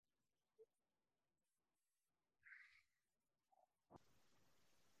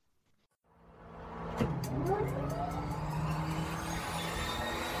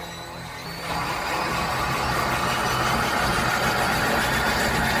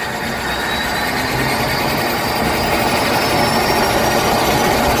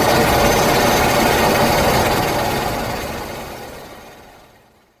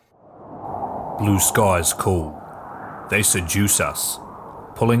skies call. They seduce us,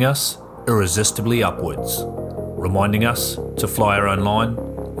 pulling us irresistibly upwards, reminding us to fly our own line,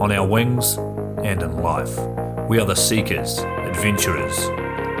 on our wings, and in life. We are the seekers, adventurers,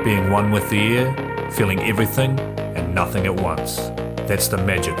 being one with the air, feeling everything and nothing at once. That's the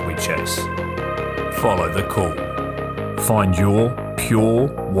magic we chase. Follow the call. Find your pure,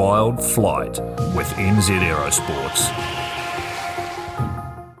 wild flight with NZ Aerosports.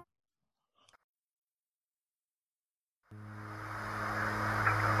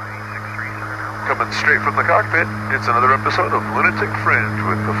 Coming straight from the cockpit, it's another episode of Lunatic Fringe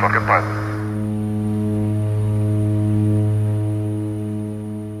with the fucking pilot.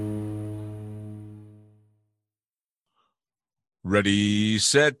 Ready,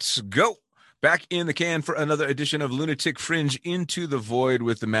 set, go. Back in the can for another edition of Lunatic Fringe Into the Void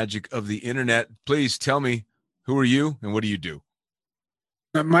with the magic of the internet. Please tell me, who are you and what do you do?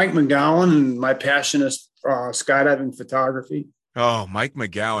 I'm Mike McGowan, and my passion is skydiving photography. Oh, Mike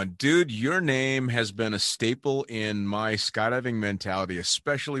McGowan. Dude, your name has been a staple in my skydiving mentality,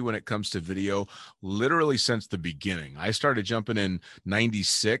 especially when it comes to video, literally since the beginning. I started jumping in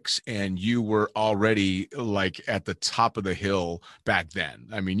 96, and you were already like at the top of the hill back then.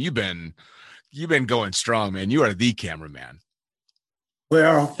 I mean, you've been going strong, man. You are the cameraman.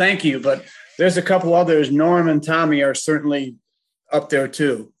 Well, thank you, but there's a couple others. Norm and Tommy are certainly up there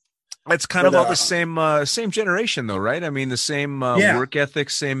too. It's kind of all the same generation, though, right? I mean, the same work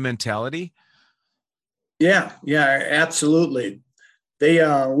ethic, same mentality. Yeah, absolutely.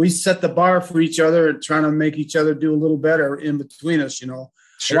 We set the bar for each other, trying to make each other do a little better in between us. You know,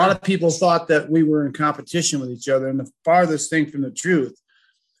 Sure. A lot of people thought that we were in competition with each other, and the farthest thing from the truth.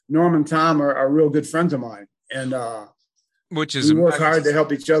 Norm and Tom are real good friends of mine, and we work hard to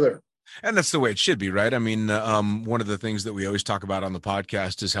help each other. And that's the way it should be, right? I mean, one of the things that we always talk about on the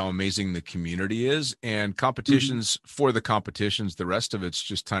podcast is how amazing the community is, and competitions for the competitions. The rest of it's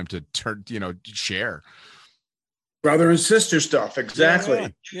just time to share. Brother and sister stuff.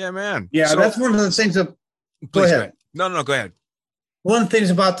 Exactly. Yeah, man. Yeah, so, that's one of the things that. Go ahead. No, go ahead. One of the things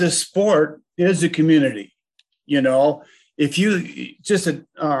about this sport is the community. You know, if you just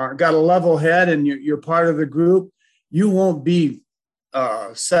got a level head and you're part of the group, you won't be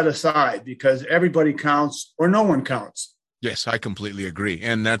set aside because everybody counts or no one counts. Yes, I completely agree.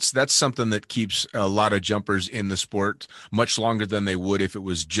 And that's something that keeps a lot of jumpers in the sport much longer than they would if it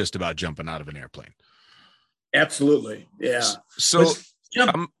was just about jumping out of an airplane. Absolutely. Yeah. So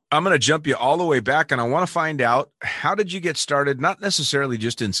I'm going to jump you all the way back, and I want to find out, how did you get started? Not necessarily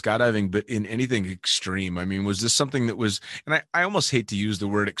just in skydiving, but in anything extreme. I mean, was this something that was, and I almost hate to use the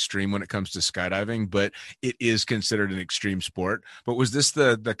word extreme when it comes to skydiving, but it is considered an extreme sport. But was this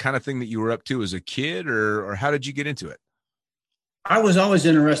the kind of thing that you were up to as a kid, or how did you get into it? I was always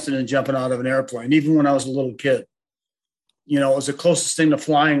interested in jumping out of an airplane, even when I was a little kid. You know, it was the closest thing to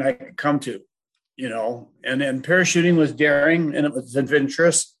flying I could come to, you know, and then parachuting was daring and it was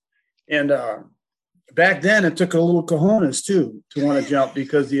adventurous. And back then, it took a little cojones, too, to want to jump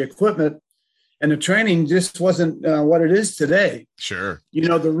because the equipment and the training just wasn't what it is today. Sure. You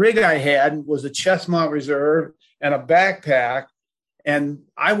know, the rig I had was a chest mount reserve and a backpack. And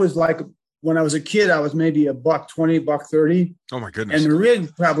I was like, when I was a kid, I was maybe $120, $130. Oh, my goodness. And the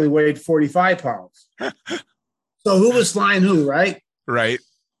rig probably weighed 45 pounds. So who was flying who, right? Right.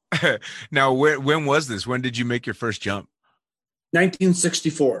 Now, when was this? When did you make your first jump?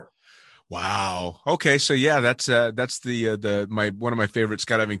 1964. Wow. Okay. So yeah, that's one of my favorite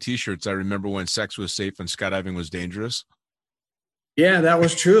skydiving t-shirts. I remember when sex was safe and skydiving was dangerous. Yeah, that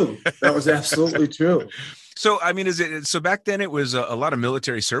was true. That was absolutely true. So, I mean, so back then it was a lot of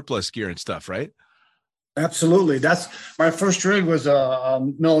military surplus gear and stuff, right? Absolutely. That's my first rig was a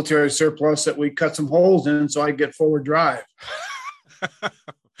military surplus that we cut some holes in so I could get forward drive.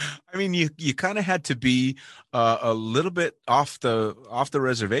 I mean, you kind of had to be a little bit off the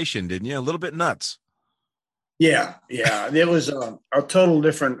reservation, didn't you? A little bit nuts. Yeah. It was a total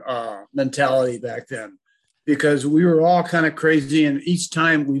different mentality back then because we were all kind of crazy, and each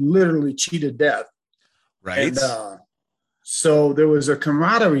time we literally cheated death. Right. And so there was a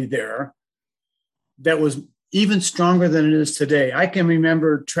camaraderie there that was even stronger than it is today. I can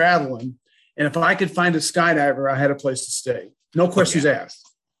remember traveling, and if I could find a skydiver, I had a place to stay. No questions asked.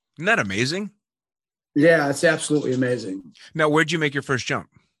 Isn't that amazing? Yeah, it's absolutely amazing. Now, where'd you make your first jump?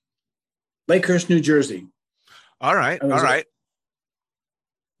 Lakehurst, New Jersey. All right.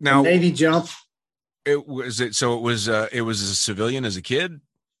 Now, a Navy jump. It was a civilian as a kid?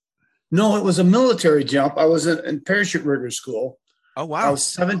 No, it was a military jump. I was in parachute rigger school. Oh, wow. I was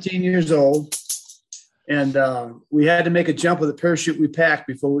 17 years old, And we had to make a jump with a parachute we packed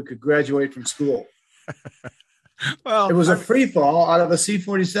before we could graduate from school. Well, it was a free fall out of a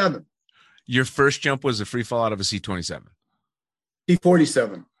C-47. Your first jump was a free fall out of a C-27.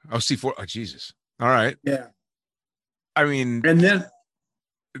 C-47. Oh, C-4. Oh, Jesus. All right. Yeah. I mean, and then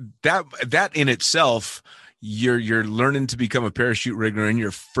that in itself, you're learning to become a parachute rigger, and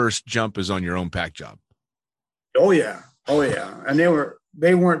your first jump is on your own pack job. Oh yeah. And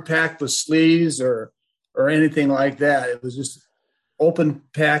they weren't packed with sleeves or anything like that. It was just open,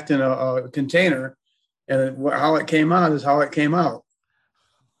 packed in a container, and how it came out is how it came out.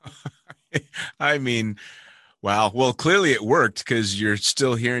 I mean, wow. Well, clearly it worked because you're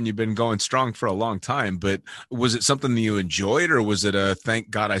still here and you've been going strong for a long time. But was it something that you enjoyed, or was it a thank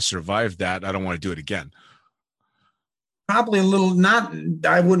God I survived that, I don't want to do it again? Probably a little, not,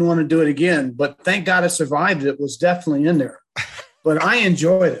 I wouldn't want to do it again, but thank God I survived it was definitely in there. But I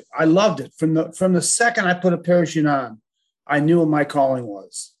enjoyed it. I loved it. From the second I put a parachute on, I knew what my calling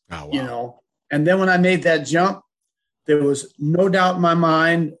was. Oh, wow. You know. And then when I made that jump, there was no doubt in my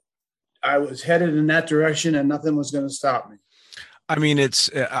mind I was headed in that direction, and nothing was going to stop me. I mean,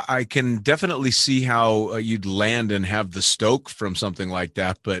 I can definitely see how you'd land and have the stoke from something like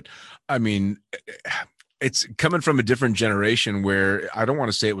that. But I mean, it's coming from a different generation where I don't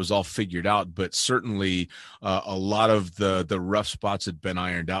want to say it was all figured out, but certainly a lot of the rough spots had been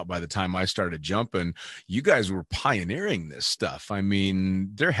ironed out by the time I started jumping. You guys were pioneering this stuff. I mean,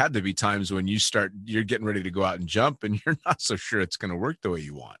 there had to be times when you're getting ready to go out and jump and you're not so sure it's going to work the way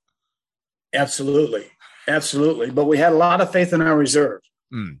you want. Absolutely. But we had a lot of faith in our reserve,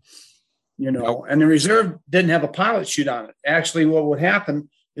 you know, Nope. And the reserve didn't have a pilot chute on it. Actually, what would happen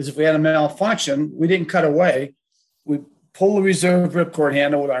is if we had a malfunction, we didn't cut away. We pull the reserve ripcord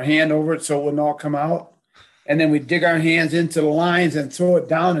handle with our hand over it so it wouldn't all come out. And then we dig our hands into the lines and throw it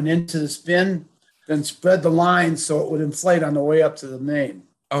down and into the spin, then spread the lines so it would inflate on the way up to the main.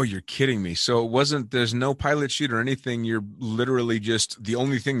 Oh, you're kidding me. So there's no pilot chute or anything. You're literally just, the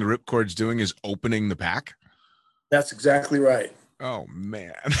only thing the ripcord's doing is opening the pack. That's exactly right. Oh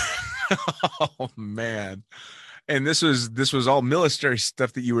man. Oh man. And this was all military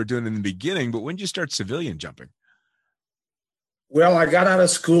stuff that you were doing in the beginning, but when did you start civilian jumping? Well, I got out of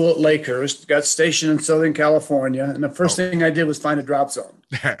school at Lakehurst, got stationed in Southern California, and the first thing I did was find a drop zone.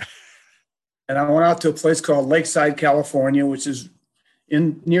 And I went out to a place called Lakeside, California, which is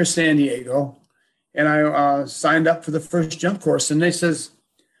near San Diego. And I signed up for the first jump course. And they says,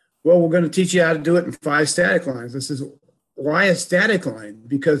 well, we're going to teach you how to do it in 5 static lines. I says, why a static line?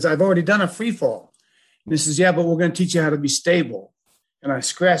 Because I've already done a free fall. And he says, yeah, but we're going to teach you how to be stable. And I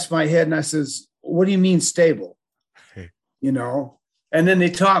scratched my head and I says, what do you mean stable? Hey. You know? And then they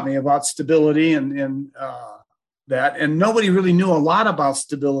taught me about stability and that. And nobody really knew a lot about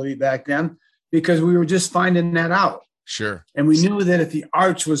stability back then because we were just finding that out. Sure. And we knew that if the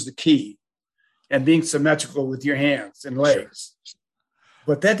arch was the key and being symmetrical with your hands and legs. Sure.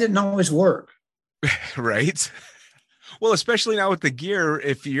 But that didn't always work. Right. Well, especially now with the gear,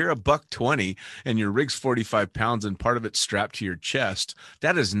 if you're $120 and your rig's 45 pounds and part of it's strapped to your chest,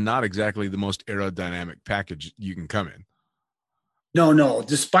 that is not exactly the most aerodynamic package you can come in. No.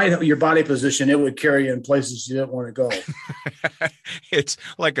 Despite your body position, it would carry you in places you didn't want to go. It's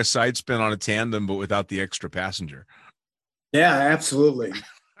like a side spin on a tandem, but without the extra passenger. Yeah, absolutely.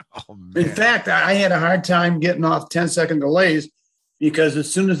 Oh, man. In fact, I had a hard time getting off 10-second delays because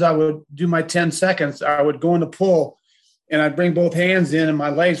as soon as I would do my 10 seconds, I would go in the pull and I'd bring both hands in and my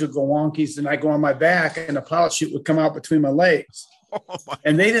legs would go wonkies and I'd go on my back and the pilot chute would come out between my legs.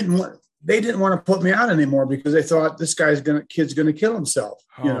 And they didn't want to put me out anymore because they thought this kid's going to kill himself,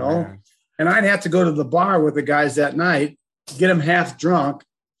 you know? Man. And I'd have to go to the bar with the guys that night, get them half drunk.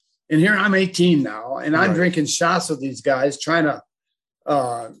 And here I'm 18 now, and I'm drinking shots with these guys, trying to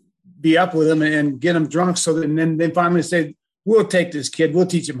be up with them and get them drunk. And then they finally say, we'll take this kid. We'll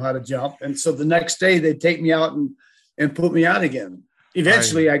teach him how to jump. And so the next day they'd take me out and put me out again.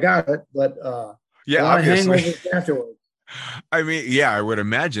 Eventually I got it, but a lot of hangovers afterwards. I mean, yeah, I would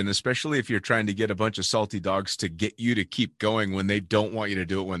imagine, especially if you're trying to get a bunch of salty dogs to get you to keep going when they don't want you to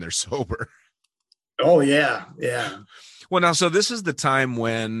do it when they're sober. Oh, yeah. Yeah. Well, now, so this is the time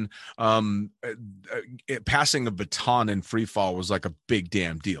when passing a baton in free fall was like a big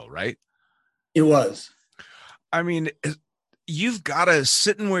damn deal, right? It was. I mean, you've got to,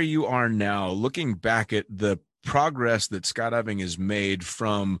 sitting where you are now, looking back at the progress that skydiving has made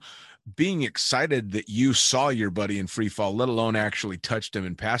from being excited that you saw your buddy in free fall, let alone actually touched him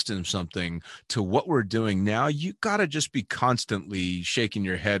and passed him something, to what we're doing now, you got to just be constantly shaking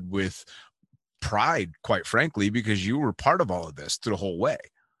your head with pride, quite frankly, because you were part of all of this through the whole way.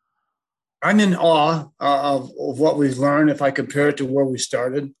 I'm in awe of what we've learned. If I compare it to where we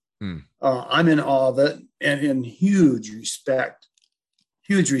started, I'm in awe of it, and in huge respect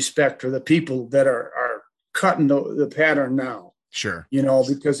for the people that are cutting the pattern now. Sure.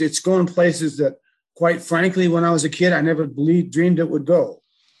 Because it's going places that, quite frankly, when I was a kid, I never dreamed it would go.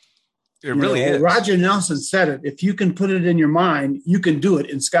 It really is. Roger Nelson said it. If you can put it in your mind, you can do it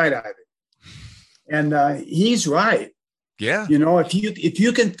in skydiving. And he's right. Yeah. If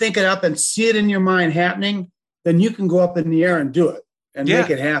you can think it up and see it in your mind happening, then you can go up in the air and do it and make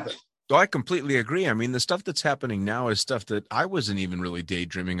it happen. Oh, I completely agree. I mean, the stuff that's happening now is stuff that I wasn't even really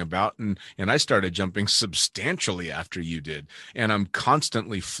daydreaming about. And I started jumping substantially after you did. And I'm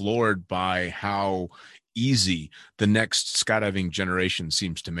constantly floored by how easy the next skydiving generation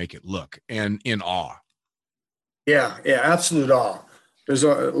seems to make it look, and in awe. Yeah, absolute awe. There's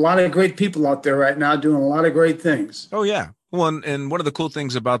a lot of great people out there right now doing a lot of great things. Oh, yeah. Well, and one of the cool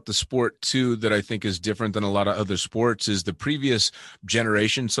things about the sport, too, that I think is different than a lot of other sports is the previous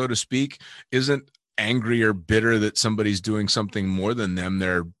generation, so to speak, isn't angry or bitter that somebody's doing something more than them.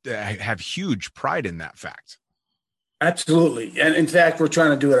 They have huge pride in that fact. Absolutely. And in fact, we're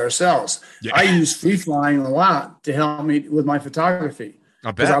trying to do it ourselves. Yeah. I use free flying a lot to help me with my photography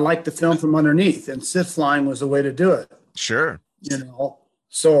because I like to film from underneath, and sit flying was the way to do it. Sure.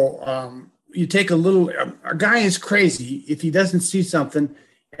 So you take a guy is crazy if he doesn't see something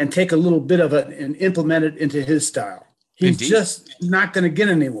and take a little bit of it and implement it into his style. He's Indeed. Just not going to get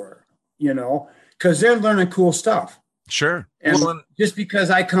anywhere, because they're learning cool stuff. Sure. And just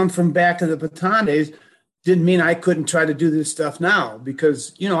because I come from back to the baton days didn't mean I couldn't try to do this stuff now,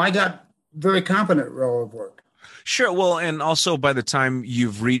 because, I got very competent relative work. Sure. Well, and also by the time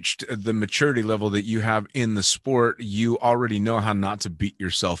you've reached the maturity level that you have in the sport, you already know how not to beat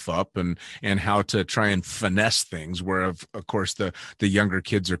yourself up and how to try and finesse things, where of course the younger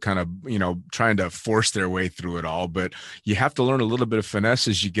kids are kind of, trying to force their way through it all. But you have to learn a little bit of finesse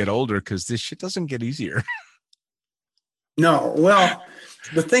as you get older, because this shit doesn't get easier. No. Well,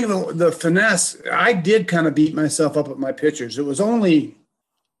 the thing about the finesse, I did kind of beat myself up at my pictures. It was only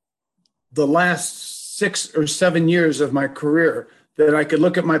the last 6 or 7 years of my career that I could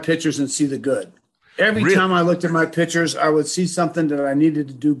look at my pictures and see the good. Every time I looked at my pictures, I would see something that I needed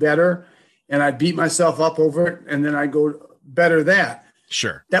to do better, and I'd beat myself up over it, and then I'd go better that.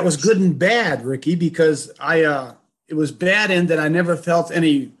 Sure. That was good and bad, Ricky, because it was bad in that I never felt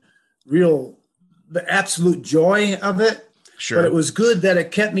any the absolute joy of it. Sure. But it was good that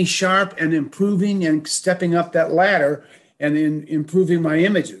it kept me sharp and improving and stepping up that ladder and in improving my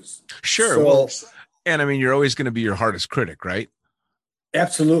images. Sure. Well, and I mean, you're always going to be your hardest critic, right?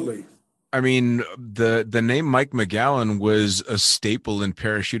 Absolutely. I mean, the name Mike McGowan was a staple in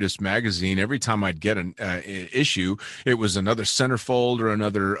Parachutist magazine. Every time I'd get an issue, it was another centerfold or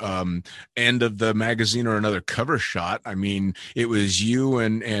another end of the magazine or another cover shot. I mean, it was you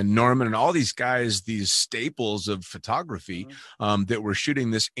and Norman and all these guys, these staples of photography that were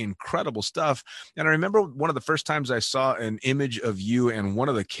shooting this incredible stuff. And I remember one of the first times I saw an image of you and one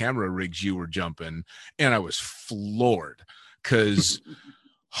of the camera rigs you were jumping, and I was floored because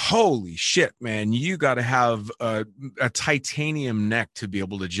holy shit, man, you got to have a titanium neck to be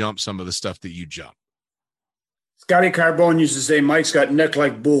able to jump some of the stuff that you jump. Scotty Carbone used to say, Mike's got neck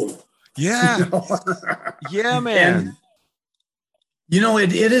like bull. Yeah. Yeah, man. And,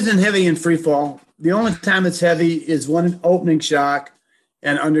 it isn't heavy in free fall. The only time it's heavy is one opening shock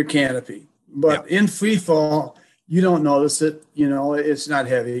and under canopy. But in free fall, you don't notice it. It's not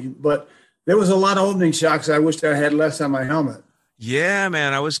heavy. But there was a lot of opening shocks. I wished I had less on my helmet. Yeah,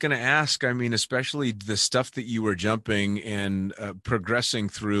 man. I was going to ask, I mean, especially the stuff that you were jumping and progressing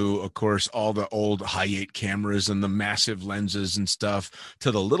through, of course, all the old Hi8 cameras and the massive lenses and stuff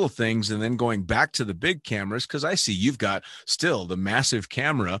to the little things, and then going back to the big cameras, because I see you've got still the massive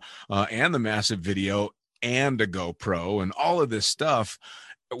camera and the massive video and a GoPro and all of this stuff.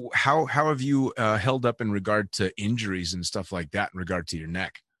 How have you held up in regard to injuries and stuff like that in regard to your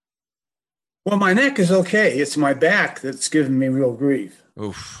neck? Well, my neck is okay. It's my back that's giving me real grief.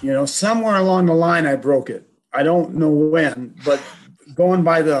 Oof. Somewhere along the line, I broke it. I don't know when, but going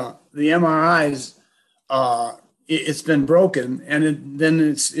by the MRIs, it's been broken, and then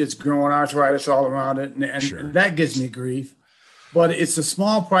it's growing arthritis all around it, and Sure. and that gives me grief. But it's a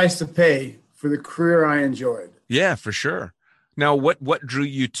small price to pay for the career I enjoyed. Yeah, for sure. Now, what drew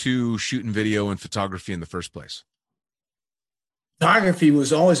you to shooting video and photography in the first place? Photography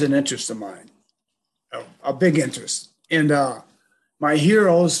was always an interest of mine, a big interest. And my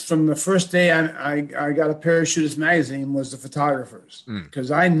heroes from the first day I got a Parachutist magazine was the photographers,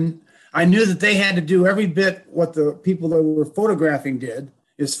 because I knew that they had to do every bit what the people that were photographing did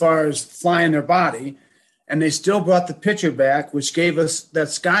as far as flying their body. And they still brought the picture back, which gave us that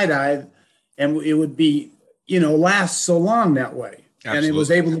skydive, and it would be, last so long that way. Absolutely. And it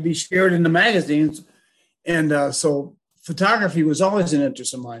was able to be shared in the magazines. And so photography was always an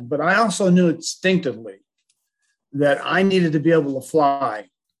interest of mine, but I also knew instinctively that I needed to be able to fly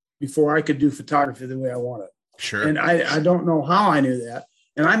before I could do photography the way I wanted. Sure. And I don't know how I knew that.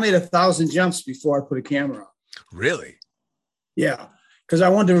 And I made 1,000 jumps before I put a camera on. Really? Yeah. Because I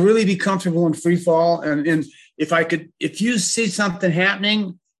wanted to really be comfortable in free fall. And if you see something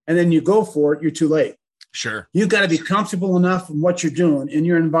happening and then you go for it, you're too late. Sure. You've got to be comfortable enough in what you're doing in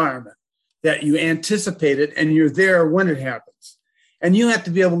your environment that you anticipate it and you're there when it happens. And you have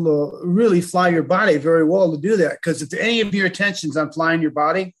to be able to really fly your body very well to do that. Because if any of your attention's on flying your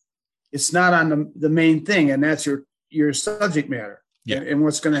body, it's not on the main thing. And that's your subject matter. Yeah. And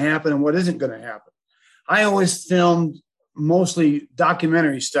what's going to happen and what isn't going to happen. I always filmed mostly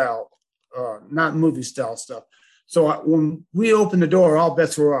documentary style, not movie style stuff. So when we opened the door, all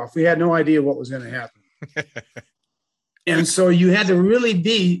bets were off. We had no idea what was going to happen. And so you had to really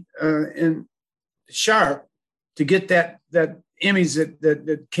be sharp to get that image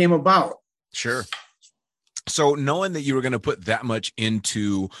that came about. Sure. So knowing that you were going to put that much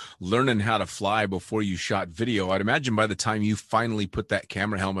into learning how to fly before you shot video, I'd imagine by the time you finally put that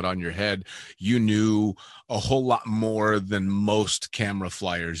camera helmet on your head, you knew a whole lot more than most camera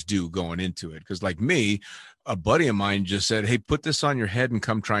flyers do going into it. Because like me, a buddy of mine just said, hey, put this on your head and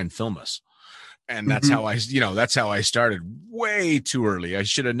come try and film us. And that's how that's how I started way too early. I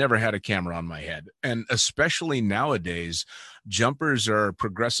should have never had a camera on my head. And especially nowadays, jumpers are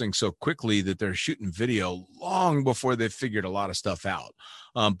progressing so quickly that they're shooting video long before they've figured a lot of stuff out.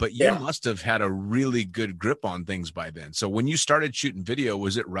 But you must have had a really good grip on things by then. So when you started shooting video,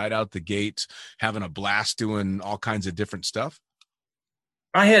 was it right out the gate, having a blast doing all kinds of different stuff?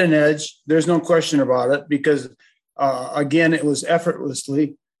 I had an edge. There's no question about it because, again, it was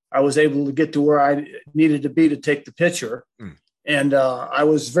effortlessly. I was able to get to where I needed to be to take the picture. And I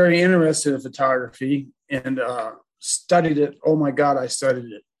was very interested in photography and studied it. Oh, my God, I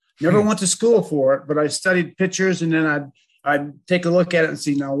studied it. Never went to school for it, but I studied pictures, and then I'd take a look at it and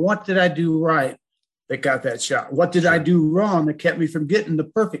see, now, what did I do right that got that shot? What did I do wrong that kept me from getting the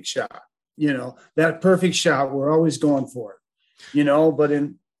perfect shot? That perfect shot, we're always going for it. But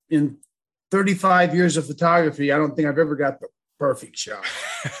in 35 years of photography, I don't think I've ever got the perfect shot.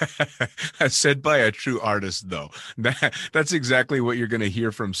 Said by a true artist, though. That's exactly what you're going to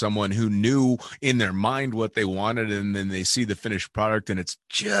hear from someone who knew in their mind what they wanted, and then they see the finished product and it's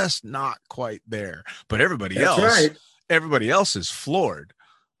just not quite there. But everybody else is floored.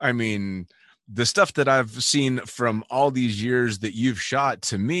 I mean, the stuff that I've seen from all these years that you've shot,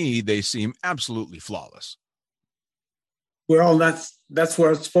 to me, they seem absolutely flawless. Well, that's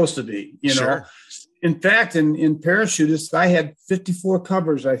where it's supposed to be, Sure. In fact, in parachutists, I had 54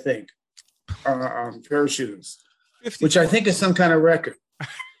 covers, I think, on parachutists, 54. Which I think is some kind of record.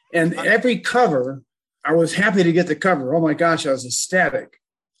 And every cover, I was happy to get the cover. Oh, my gosh, I was ecstatic.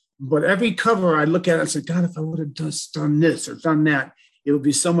 But every cover, I look at it and say, God, if I would have just done this or done that, it would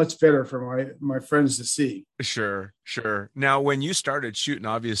be so much better for my friends to see. Sure. Now, when you started shooting,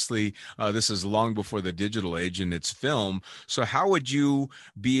 obviously, this is long before the digital age and it's film. So how would you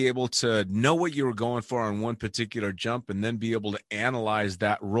be able to know what you were going for on one particular jump and then be able to analyze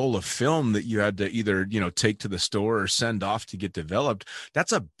that roll of film that you had to either, take to the store or send off to get developed?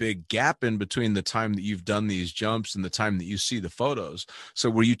 That's a big gap in between the time that you've done these jumps and the time that you see the photos. So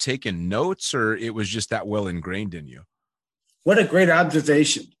were you taking notes, or it was just that well ingrained in you? What a great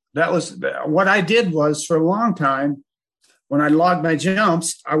observation. That was what I did. Was for a long time, when I logged my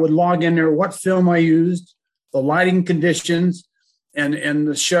jumps, I would log in there what film I used, the lighting conditions, and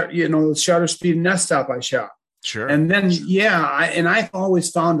the shutter speed and f-stop I shot. Sure. And then I've always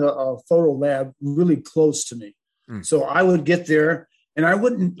found a photo lab really close to me. So I would get there, and I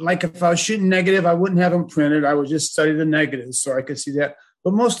wouldn't, like, if I was shooting negative, I wouldn't have them printed. I would just study the negatives so I could see that.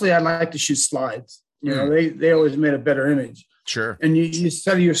 But mostly I like to shoot slides. They always made a better image. Sure. And you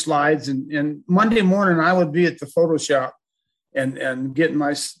study your slides, and Monday morning I would be at the Photoshop and getting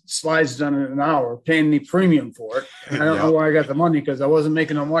my slides done in an hour, paying me premium for it. And I don't know where I got the money, because I wasn't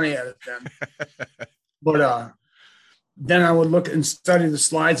making no money at it then. But then I would look and study the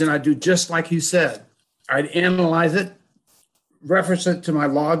slides, and I'd do just like you said. I'd analyze it, reference it to my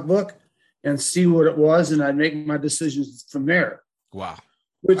logbook, and see what it was, and I'd make my decisions from there. Wow.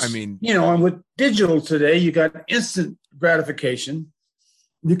 Which, and with digital today, you got instant gratification.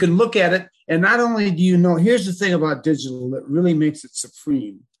 You can look at it, and not only do you know, here's the thing about digital that really makes it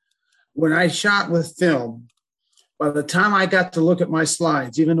supreme. When I shot with film, By the time I got to look at my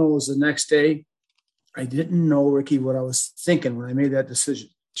slides, even though it was the next day, I didn't know, Ricky, what I was thinking when I made that decision.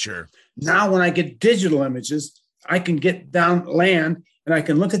 Sure. Now, when I get digital images, I can get down land and I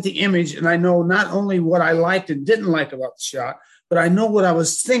can look at the image and I know not only what I liked and didn't like about the shot, but I know what I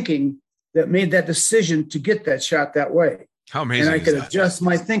was thinking that made that decision to get that shot that way. How amazing and I could is that? adjust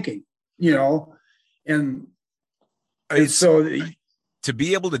my thinking, and so to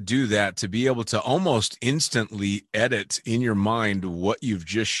be able to do that, to be able to almost instantly edit in your mind what you've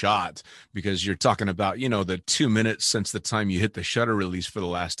just shot, because you're talking about, the 2 minutes since the time you hit the shutter release for the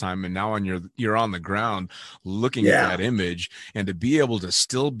last time. And now you're on the ground looking at that image, and to be able to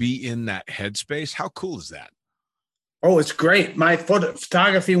still be in that headspace. How cool is that? Oh, it's great. My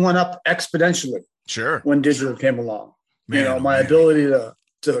photography went up exponentially. Sure. When digital came along, Man, my ability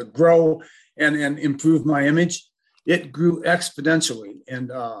to grow and improve my image, it grew exponentially.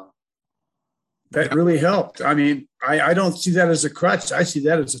 And that really helped. I mean, I don't see that as a crutch. I see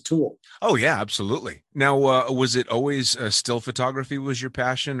that as a tool. Oh yeah, absolutely. Now, was it always still photography was your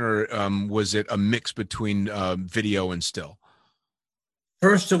passion, or was it a mix between video and still?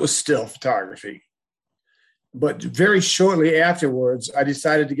 First, it was still photography. But very shortly afterwards, I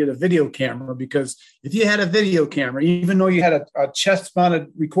decided to get a video camera, because if you had a video camera, even though you had a chest-mounted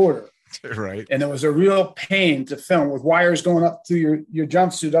recorder, right, and it was a real pain to film with wires going up through your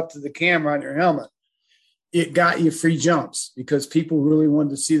jumpsuit up to the camera on your helmet, it got you free jumps because people really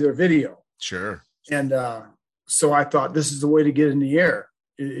wanted to see their video. Sure. And so I thought, this is the way to get in the air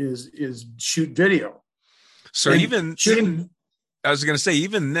is shoot video. So and even shooting. I was going to say,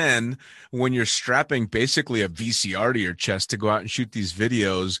 even then, when you're strapping basically a VCR to your chest to go out and shoot these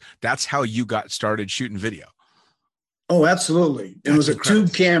videos, that's how you got started shooting video. Oh, absolutely. It was a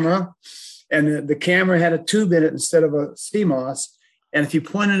tube camera, and the camera had a tube in it instead of a CMOS. And if you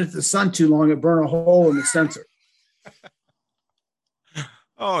pointed at the sun too long, it burned a hole in the sensor.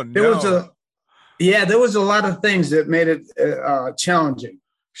 Oh, no. There was a lot of things that made it challenging.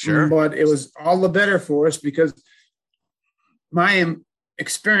 Sure. But it was all the better for us, because my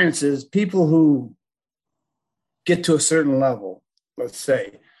experience is people who get to a certain level, let's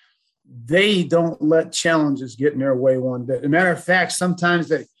say, they don't let challenges get in their way one bit. As a matter of fact, sometimes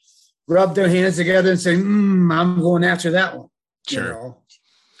they rub their hands together and say, I'm going after that one. Sure.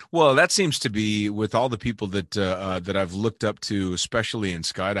 Well, that seems to be with all the people that I've looked up to, especially in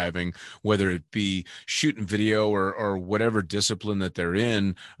skydiving, whether it be shooting video or whatever discipline that they're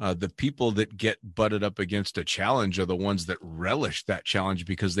in, the people that get butted up against a challenge are the ones that relish that challenge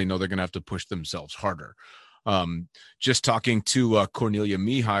because they know they're going to have to push themselves harder. Just talking to Cornelia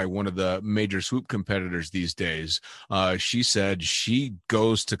Mihai, one of the major swoop competitors these days, she said she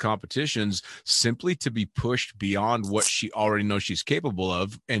goes to competitions simply to be pushed beyond what she already knows she's capable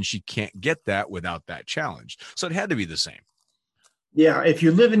of, and she can't get that without that challenge. So it had to be the same. Yeah, if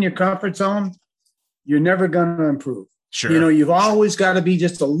you live in your comfort zone, you're never going to improve. Sure. You've always got to be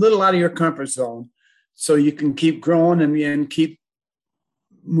just a little out of your comfort zone so you can keep growing and keep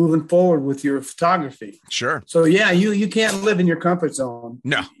moving forward with your photography. Sure. So yeah, you can't live in your comfort zone.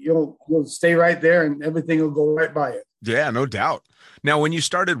 No. You'll stay right there and everything will go right by it. Yeah, no doubt. Now, when you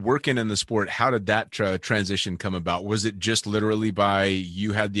started working in the sport, how did that transition come about? Was it just literally by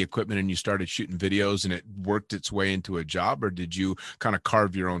you had the equipment and you started shooting videos and it worked its way into a job, or did you kind of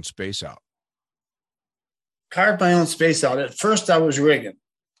carve your own space out? Carved my own space out. At first I was rigging.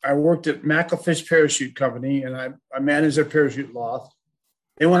 I worked at Macklefish Parachute Company and I managed their parachute loft.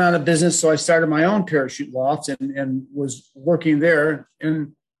 They went out of business, so I started my own parachute loft and was working there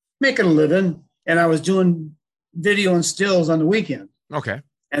and making a living. And I was doing video and stills on the weekend. Okay.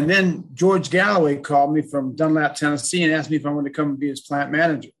 And then George Galloway called me from Dunlap, Tennessee, and asked me if I wanted to come and be his plant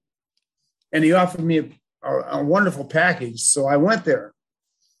manager. And he offered me a wonderful package. So I went there.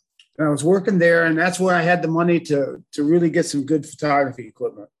 And I was working there, and that's where I had the money to really get some good photography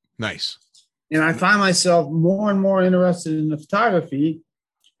equipment. Nice. And I find myself more and more interested in the photography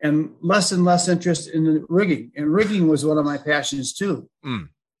and less interest in the rigging. And rigging was one of my passions too.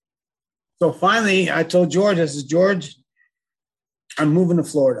 So finally, I told George, I said, George, I'm moving to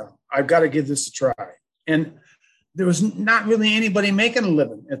Florida. I've got to give this a try. And there was not really anybody making a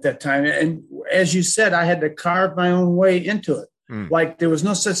living at that time. And as you said, I had to carve my own way into it. Like there was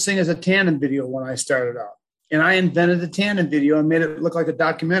no such thing as a tandem video when I started out. And I invented the tandem video and made it look like a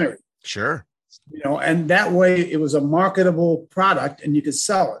documentary. Sure. And that way it was a marketable product and you could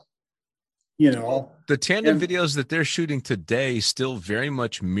sell it, The tandem videos that they're shooting today still very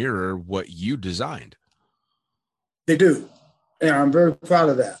much mirror what you designed. They do. And I'm very proud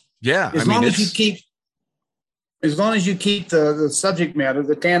of that. Yeah. As long as you keep the subject matter,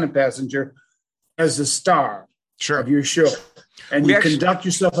 the tandem passenger, as the star. Sure. of your show, and you conduct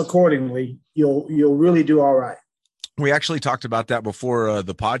yourself accordingly, you'll really do all right. We actually talked about that before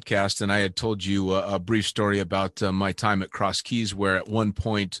the podcast, and I had told you a brief story about my time at Cross Keys, where at one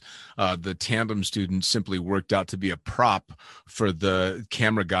point the tandem student simply worked out to be a prop for the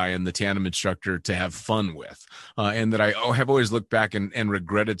camera guy and the tandem instructor to have fun with, and that I have always looked back and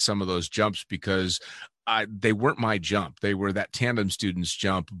regretted some of those jumps because they weren't my jump. They were that tandem student's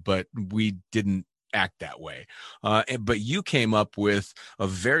jump, but we didn't act that way. But you came up with a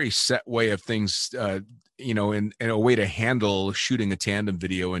very set way of things, in a way to handle shooting a tandem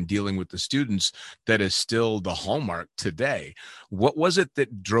video and dealing with the students that is still the hallmark today. What was it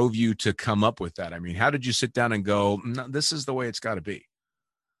that drove you to come up with that? I mean, how did you sit down and go, no, this is the way it's got to be?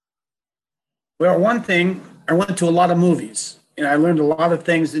 Well, one thing, I went to a lot of movies and I learned a lot of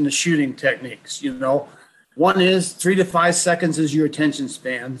things in the shooting techniques. One is 3 to 5 seconds is your attention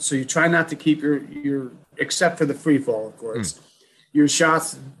span. So you try not to keep your except for the free fall, of course, your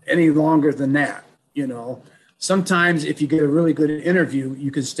shots any longer than that. Sometimes if you get a really good interview,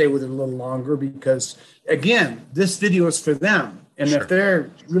 you can stay with it a little longer because, again, this video is for them. And Sure. If they're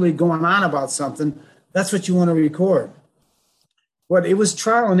really going on about something, that's what you want to record. But it was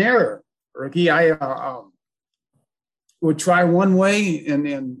trial and error, Ricky. I would try one way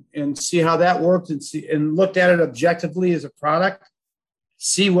and see how that worked and looked at it objectively as a product,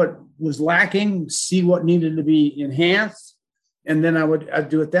 see what was lacking, see what needed to be enhanced. And then I'd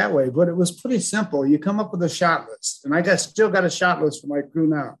do it that way. But it was pretty simple. You come up with a shot list. And I still got a shot list for my crew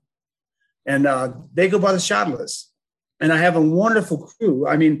now. And they go by the shot list. And I have a wonderful crew.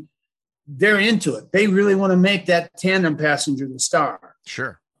 I mean, they're into it. They really want to make that tandem passenger the star.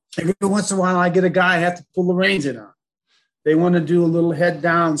 Sure. Every once in a while, I get a guy I have to pull the reins in on. They want to do a little head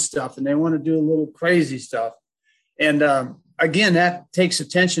down stuff. And they want to do a little crazy stuff. And again, that takes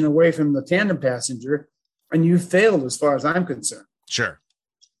attention away from the tandem passenger. And you failed as far as I'm concerned. Sure.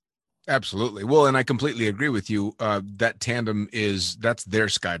 Absolutely. Well, and I completely agree with you. That tandem that's their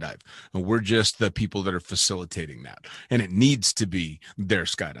skydive. And we're just the people that are facilitating that. And it needs to be their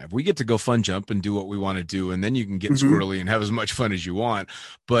skydive. We get to go fun jump and do what we want to do. And then you can get squirrely and have as much fun as you want.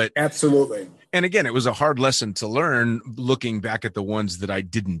 But absolutely. And again, it was a hard lesson to learn looking back at the ones that I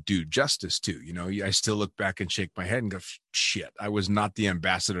didn't do justice to. I still look back and shake my head and go, shit, I was not the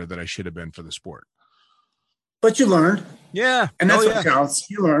ambassador that I should have been for the sport. But you learned. Yeah. And that's what counts.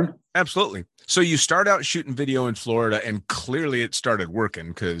 You learned. Absolutely. So you start out shooting video in Florida and clearly it started working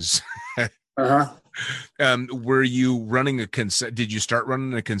because were you running did you start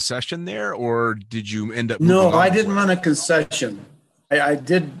running a concession there or did you end up? No, I didn't run a concession. I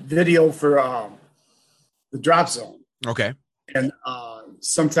did video for the drop zone. Okay. And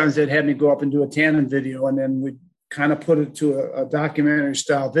sometimes they'd have me go up and do a tandem video and then we'd kind of put it to a documentary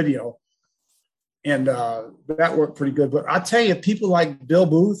style video. And that worked pretty good. But I'll tell you, people like Bill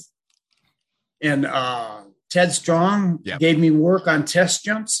Booth and Ted Strong gave me work on test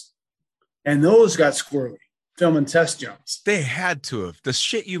jumps. And those got squirrely, filming test jumps. They had to have. The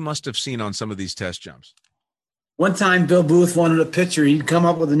shit you must have seen on some of these test jumps. One time, Bill Booth wanted a picture. He'd come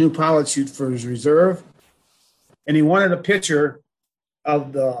up with a new pilot chute for his reserve. And he wanted a picture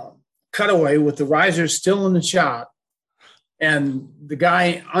of the cutaway with the risers still in the shot. And the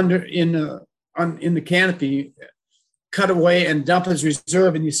guy in the canopy cut away and dump his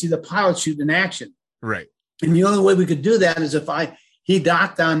reserve and you see the pilot chute in action. Right. And the only way we could do that is if he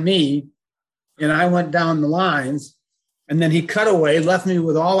docked on me and I went down the lines and then he cut away, left me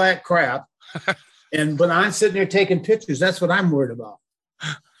with all that crap. But I'm sitting there taking pictures. That's what I'm worried about.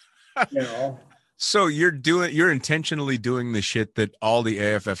 So you're intentionally doing the shit that all the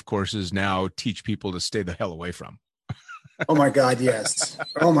AFF courses now teach people to stay the hell away from. Oh my God, yes.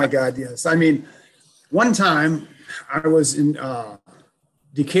 Oh my God, yes. I mean, one time I was in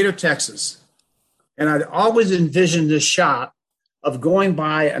Decatur, Texas, and I'd always envisioned this shot of going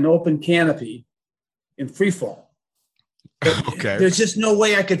by an open canopy in free fall. Okay. There's just no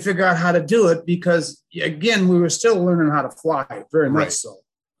way I could figure out how to do it because, again, we were still learning how to fly, very much so.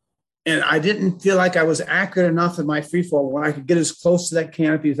 And I didn't feel like I was accurate enough in my free fall where I could get as close to that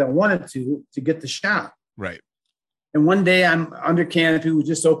canopy as I wanted to get the shot. Right. And one day I'm under canopy, we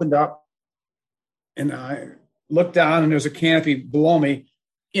just opened up, and I looked down and there's a canopy below me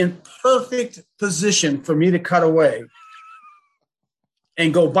in perfect position for me to cut away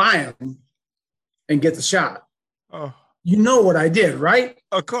and go by him and get the shot. Oh. You know what I did, right?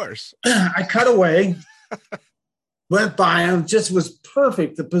 Of course. I cut away, went by him, just was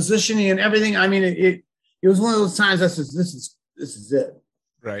perfect. The positioning and everything. I mean, it was one of those times I said, this is it.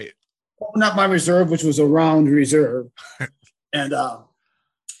 Right. Opened up my reserve, which was a round reserve. And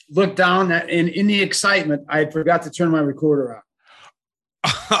looked down, and in the excitement, I forgot to turn my recorder on.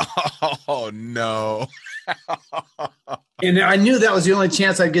 Oh, no. And I knew that was the only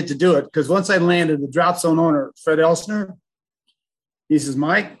chance I'd get to do it, because once I landed, the drop zone owner, Fred Elsner, he says,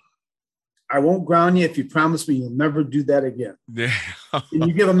 Mike, I won't ground you if you promise me you'll never do that again. Yeah. And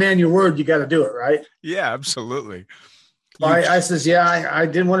you give a man your word, you got to do it, right? Yeah, absolutely. So I says, yeah, I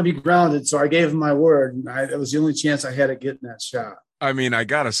didn't want to be grounded, so I gave him my word, and it was the only chance I had at getting that shot. I mean, I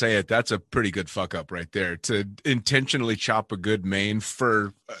got to say it. That's a pretty good fuck up right there, to intentionally chop a good main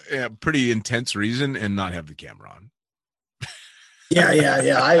for a pretty intense reason and not have the camera on.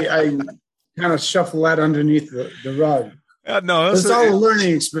 Yeah. I kind of shuffle that underneath the rug. No, it's all a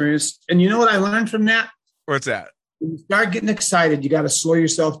learning experience. And you know what I learned from that? What's that? When you start getting excited, you got to slow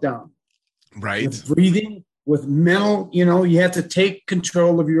yourself down. Right. With breathing, with mental, you have to take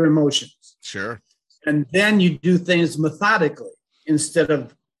control of your emotions. Sure. And then you do things methodically instead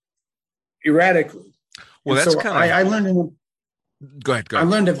of erratically. Well, that's kind of. I learned. Go ahead. I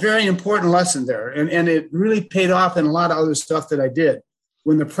learned a very important lesson there, and it really paid off in a lot of other stuff that I did.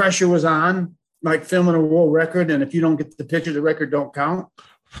 When the pressure was on, like filming a world record, and if you don't get the picture, the record don't count.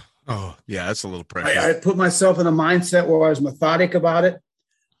 Oh, yeah, that's a little pressure. I put myself in a mindset where I was methodic about it.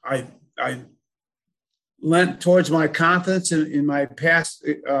 I lent towards my confidence in my past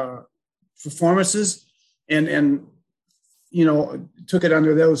performances, and took it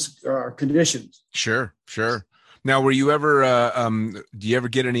under those conditions. Sure. Now, were you ever? Do you ever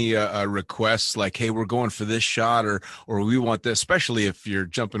get any requests like, "Hey, we're going for this shot," or we want this? Especially if you're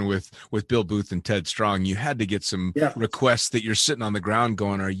jumping with Bill Booth and Ted Strong, you had to get some requests that you're sitting on the ground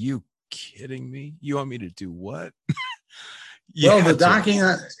going, "Are you kidding me? You want me to do what?" Well, the docking,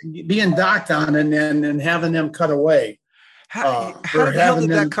 being docked on, and having them cut away. How the hell did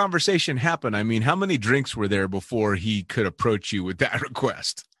that conversation happen? I mean, how many drinks were there before he could approach you with that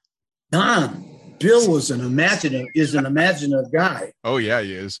request? None. Bill is an imaginative guy. Oh, yeah,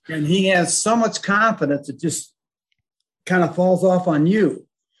 he is. And he has so much confidence, it just kind of falls off on you.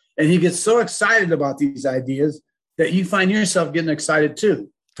 And he gets so excited about these ideas that you find yourself getting excited too.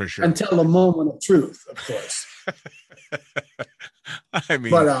 For sure. Until the moment of truth, of course. I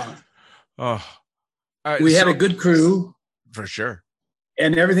mean, but we had a good crew. For sure.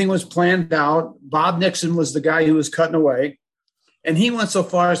 And everything was planned out. Bob Nixon was the guy who was cutting away. And he went so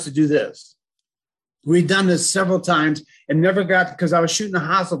far as to do this. We'd done this several times and never got, because I was shooting a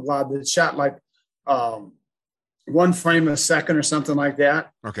Hasselblad that shot like 1 frame a second or something like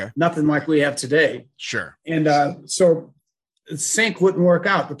that. Okay. Nothing like we have today. Sure. And so the sync wouldn't work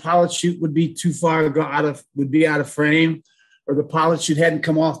out. The pilot chute would be too far, would be out of frame, or the pilot chute hadn't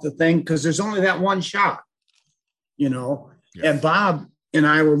come off the thing, because there's only that one shot, Yeah. And Bob and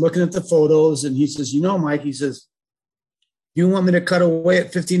I were looking at the photos, and he says, Mike, he says, you want me to cut away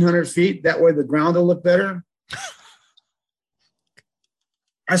at 1,500 feet? That way the ground will look better.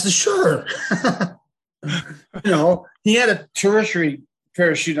 I said, sure. He had a tertiary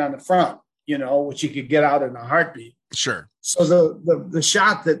parachute on the front, which you could get out in a heartbeat. Sure. So the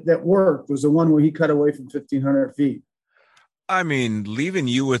shot that worked was the one where he cut away from 1,500 feet. I mean, leaving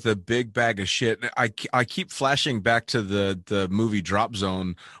you with a big bag of shit. I keep flashing back to the movie Drop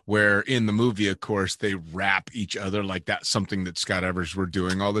Zone, where in the movie, of course, they rap each other like that's something that Scott Evers were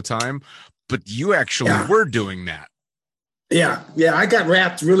doing all the time. But you actually were doing that. Yeah. I got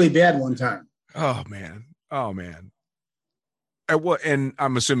rapped really bad one time. Oh man. And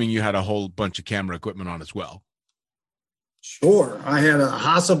I'm assuming you had a whole bunch of camera equipment on as well. Sure. I had a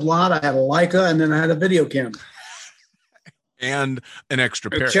Hasselblad, I had a Leica, and then I had a video camera. And an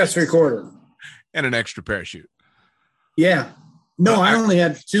extra parachute. Chest recorder. And an extra parachute. Yeah. No, I only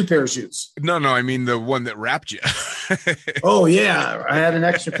had 2 parachutes. No, I mean the one that wrapped you. Oh, yeah. I had an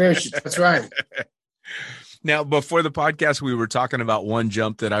extra parachute. That's right. Now, before the podcast, we were talking about one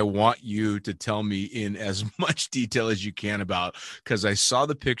jump that I want you to tell me in as much detail as you can about, because I saw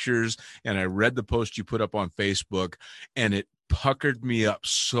the pictures and I read the post you put up on Facebook, and it puckered me up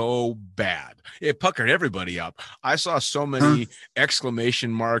so bad. It puckered everybody up. I saw so many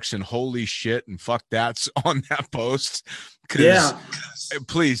exclamation marks and holy shit and fuck that's on that post. Yeah.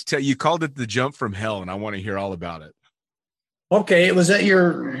 Please you called it the jump from hell, and I want to hear all about it. Okay. It was at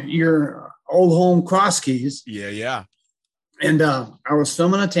your old home, Cross Keys. Yeah. And I was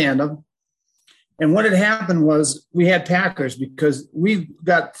filming a tandem. And what had happened was we had Packers, because we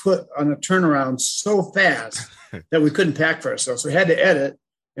got put on a turnaround so fast that we couldn't pack for ourselves. So we had to edit.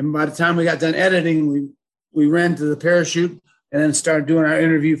 And by the time we got done editing, we ran to the parachute and then started doing our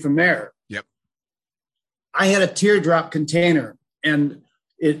interview from there. Yep. I had a teardrop container, and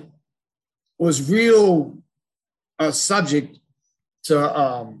it was real subject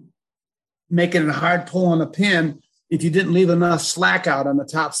to making it a hard pull on the pin if you didn't leave enough slack out on the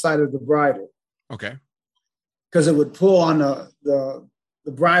top side of the bridle. Okay. Because it would pull on the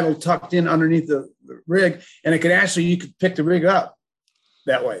bridle tucked in underneath the rig, and it could actually, you could pick the rig up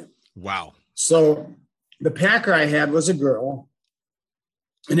that way. Wow. So the packer I had was a girl,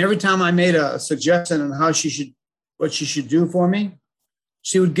 and every time I made a suggestion on what she should do for me,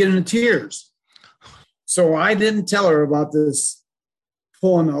 she would get into tears. So I didn't tell her about this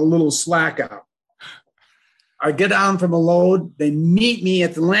pulling a little slack out. I get down from a load. They meet me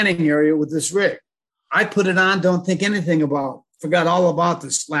at the landing area with this rig. I put it on, don't think anything about, forgot all about the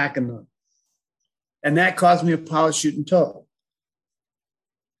slack and that caused me a pilot shoot and tow.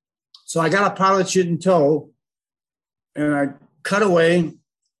 So I got a pilot shoot and tow, and I cut away,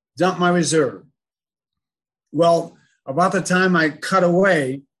 dumped my reserve. Well, about the time I cut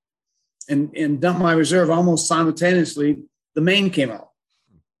away and dumped my reserve, almost simultaneously, the main came out.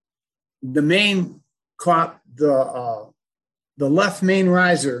 The main caught the left main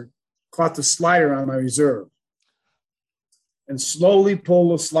riser, caught the slider on my reserve, and slowly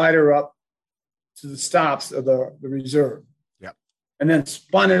pulled the slider up to the stops of the reserve. Yep. And then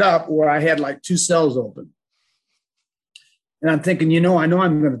spun it up where I had like two cells open. And I'm thinking, I know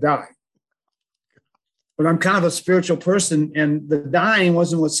I'm going to die. But I'm kind of a spiritual person, and the dying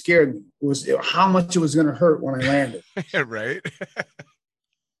wasn't what scared me. It was how much it was going to hurt when I landed. Right.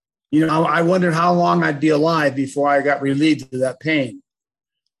 I wondered how long I'd be alive before I got relieved of that pain.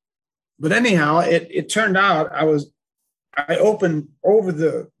 But anyhow, it turned out I opened over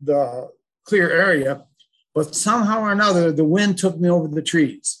the clear area, but somehow or another, the wind took me over the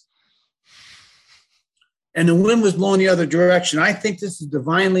trees. And the wind was blowing the other direction. I think this is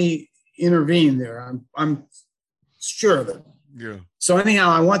divinely intervened there. I'm sure of it. Yeah. So anyhow,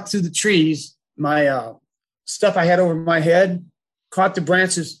 I went through the trees. My stuff I had over my head caught the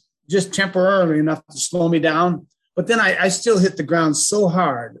branches just temporarily enough to slow me down. But then I still hit the ground so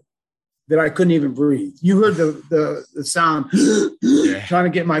hard that I couldn't even breathe. You heard the sound trying to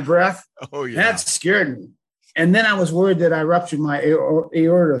get my breath. Oh, yeah. That scared me. And then I was worried that I ruptured my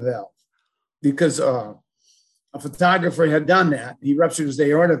aorta valve because a photographer had done that. He ruptured his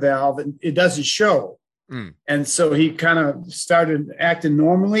aorta valve, and it doesn't show. Mm. And so he kind of started acting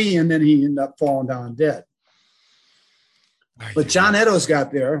normally, and then he ended up falling down dead. But John Eddowes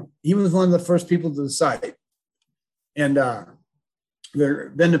got there. He was one of the first people to the site. And then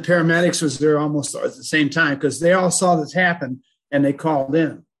the paramedics was there almost at the same time because they all saw this happen, and they called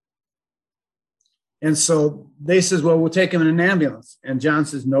in. And so they says, well, we'll take him in an ambulance. And John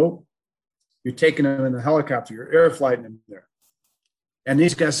says, nope, you're taking him in a helicopter. You're air flighting him there. And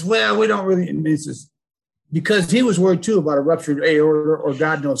these guys said, well, we don't really. And he says, because he was worried too about a ruptured aorta or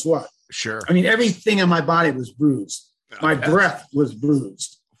God knows what. Sure. I mean, everything in my body was bruised. My breath was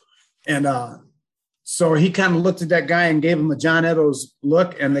bruised. And so he kind of looked at that guy and gave him a John Eddowes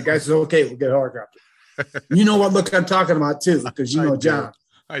look. And the guy said, okay, we'll get a helicopter. You know what look I'm talking about too, because you know John.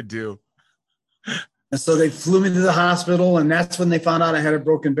 I do. And so they flew me to the hospital, and that's when they found out I had a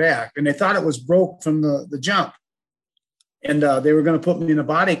broken back. And they thought it was broke from the jump. And they were going to put me in a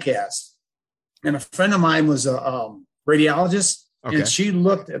body cast. And a friend of mine was a radiologist, and she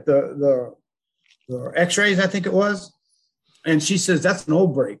looked at the x-rays, I think it was. And she says, that's an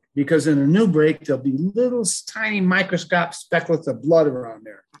old break, because in a new break, there'll be little tiny microscopic specklets of blood around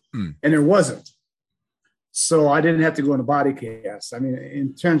there. Mm. And there wasn't. So I didn't have to go in a body cast. I mean,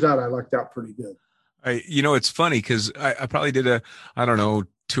 it turns out I lucked out pretty good. It's funny because I probably did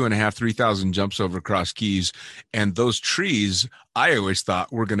 2,500, 3,000 jumps over Cross Keys, and those trees I always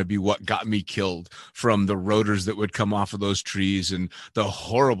thought were going to be what got me killed, from the rotors that would come off of those trees and the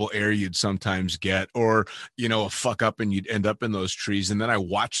horrible air you'd sometimes get, or, a fuck up and you'd end up in those trees. And then I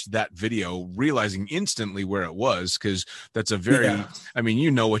watched that video realizing instantly where it was, because that's a very,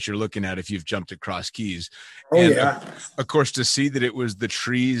 what you're looking at if you've jumped at Cross Keys. Oh, and yeah. Of course, to see that it was the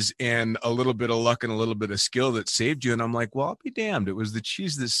trees and a little bit of luck and a little bit of skill that saved you. And I'm like, well, I'll be damned. It was the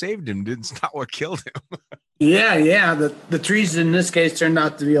trees that saved him. It's not what killed him. Yeah. The trees in this case turned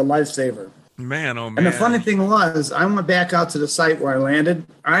out to be a lifesaver. Man, oh man. And the funny thing was, I went back out to the site where I landed.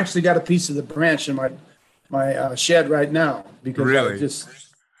 I actually got a piece of the branch in my shed right now. Because really?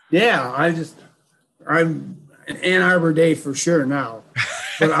 I'm an Ann Arbor day for sure now.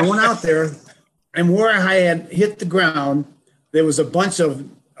 But I went out there, and where I had hit the ground, there was a bunch of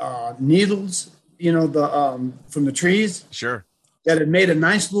needles, from the trees. Sure. That had made a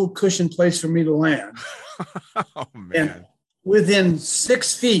nice little cushion place for me to land. Oh, man. And within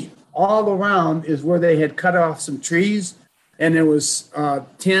 6 feet all around is where they had cut off some trees, and there was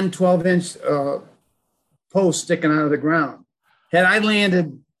 10, 12-inch posts sticking out of the ground. Had I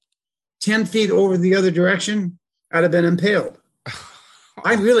landed 10 feet over the other direction, I'd have been impaled.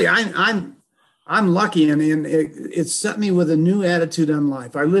 I'm lucky, and it set me with a new attitude on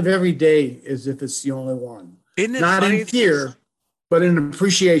life. I live every day as if it's the only one. Isn't it Not funny? in fear, but in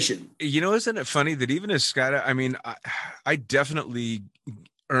appreciation. Isn't it funny that even as skydive, I mean, I definitely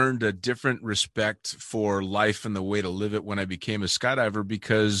earned a different respect for life and the way to live it when I became a skydiver,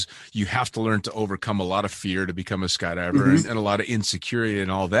 because you have to learn to overcome a lot of fear to become a skydiver, and a lot of insecurity and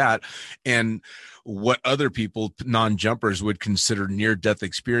all that. And what other people, non-jumpers, would consider near-death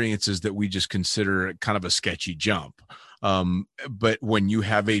experiences that we just consider kind of a sketchy jump. But when you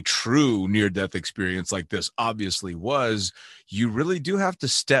have a true near-death experience like this obviously was, you really do have to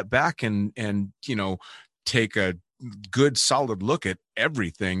step back and take a good solid look at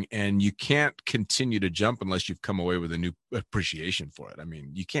everything, and you can't continue to jump unless you've come away with a new appreciation for it. I mean,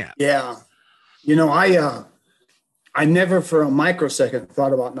 you can't. Yeah. I never for a microsecond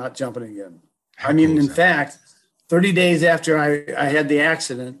thought about not jumping again. How cool is that? Fact, 30 days after I had the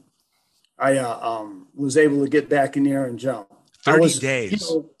accident, I was able to get back in the air and jump. 30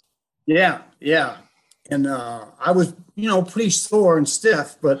 days. Yeah. And I was, pretty sore and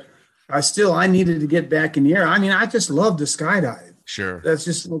stiff, but I needed to get back in the air. I mean, I just love to skydive. Sure. That's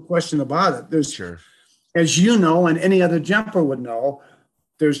just no question about it. There's, sure. As you know, and any other jumper would know,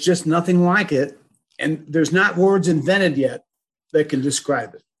 there's just nothing like it. And there's not words invented yet that can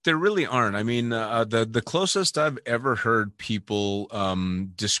describe it. There really aren't. I mean, the closest I've ever heard people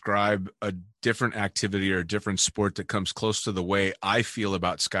describe a different activity or a different sport that comes close to the way I feel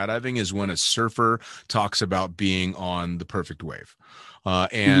about skydiving is when a surfer talks about being on the perfect wave.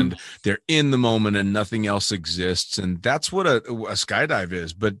 And they're in the moment and nothing else exists. And that's what a skydive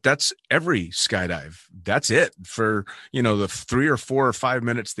is. But that's every skydive. That's it for, the 3 or 4 or 5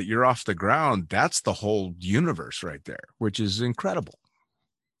 minutes that you're off the ground. That's the whole universe right there, which is incredible.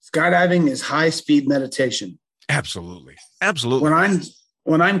 Skydiving is high-speed meditation. Absolutely. Absolutely.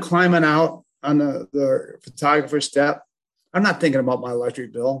 When I'm climbing out on the photographer step, I'm not thinking about my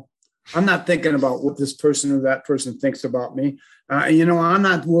electric bill. I'm not thinking about what this person or that person thinks about me. I'm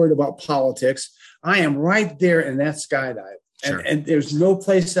not worried about politics. I am right there in that skydive. Sure. And there's no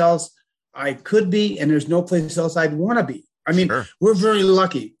place else I could be, and there's no place else I'd want to be. I mean, Sure. We're very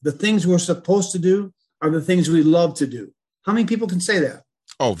lucky. The things we're supposed to do are the things we love to do. How many people can say that?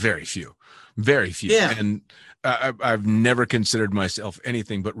 Oh, very few. Very few. Yeah. And I've never considered myself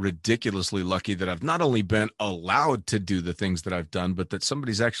anything but ridiculously lucky that I've not only been allowed to do the things that I've done, but that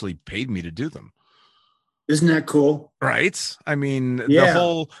somebody's actually paid me to do them. Isn't that cool? Right. I mean, Yeah.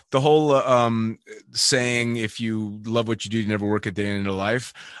 the whole saying, if you love what you do, you never work a day in your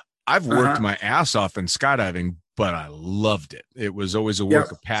life. I've worked my ass off in skydiving, but I loved it. It was always a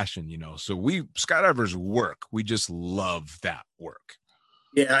work of passion, So we skydivers work. We just love that work.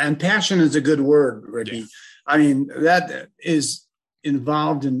 Yeah, and passion is a good word, Ricky. Yeah. I mean, that is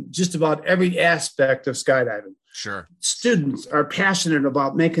involved in just about every aspect of skydiving. Sure. Students are passionate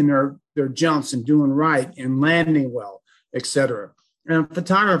about making their jumps and doing right and landing well, etc. And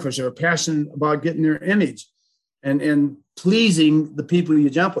photographers are passionate about getting their image and pleasing the people you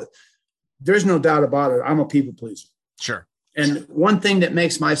jump with. There's no doubt about it. I'm a people pleaser. Sure. And one thing that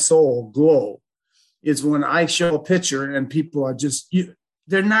makes my soul glow is when I show a picture and people are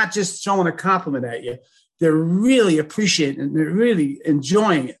they're not just showing a compliment at you. They're really appreciating it. They're really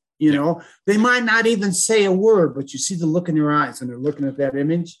enjoying it. They might not even say a word, but you see the look in their eyes and they're looking at that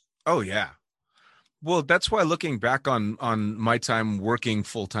image. Oh, yeah. Well, that's why looking back on my time working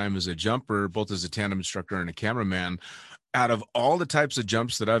full time as a jumper, both as a tandem instructor and a cameraman, out of all the types of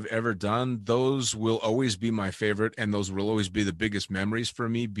jumps that I've ever done, those will always be my favorite. And those will always be the biggest memories for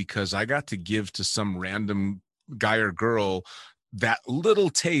me, because I got to give to some random guy or girl that little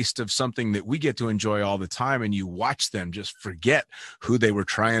taste of something that we get to enjoy all the time. And you watch them just forget who they were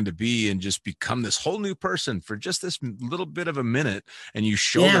trying to be and just become this whole new person for just this little bit of a minute. And you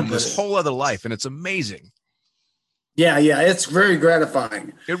show them this whole other life. And it's amazing. Yeah. It's very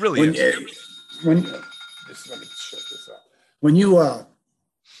gratifying. It really is. Let me shut this up. When you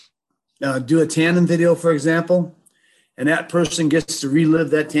do a tandem video, for example, and that person gets to relive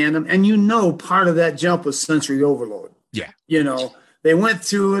that tandem, and part of that jump was sensory overload. Yeah. They went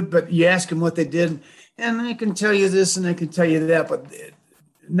through it, but you ask them what they did, and they can tell you this and they can tell you that, but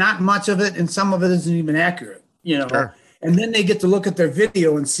not much of it, and some of it isn't even accurate, Sure. And then they get to look at their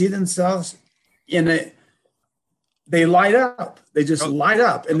video and see themselves in it. They light up. They just light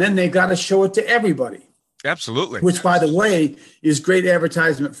up, and then they got to show it to everybody. Absolutely. which, by the way, is great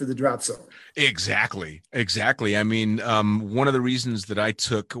advertisement for the drop zone. Exactly. I mean, one of the reasons that I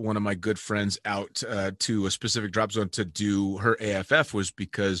took one of my good friends out to a specific drop zone to do her AFF was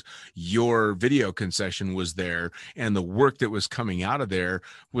because your video concession was there, and the work that was coming out of there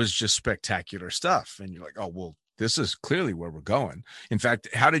was just spectacular stuff. And you're like, oh, well, this is clearly where we're going. In fact,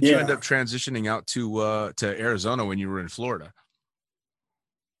 how did you end up transitioning out to Arizona when you were in Florida?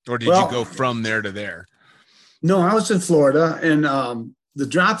 Or did you go from there to there? No, I was in Florida, and the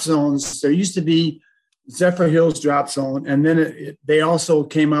drop zones, there used to be Zephyr Hills drop zone. And then they also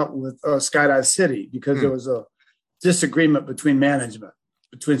came out with Skydive City because there was a disagreement between management,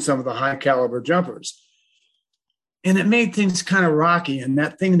 between some of the high caliber jumpers. And it made things kind of rocky. And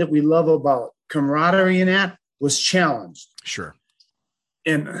that thing that we love about camaraderie in that was challenged. Sure.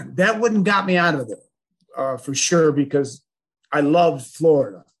 And that wouldn't got me out of there for sure, because I loved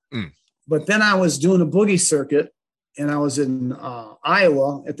Florida. But then I was doing a boogie circuit, and I was in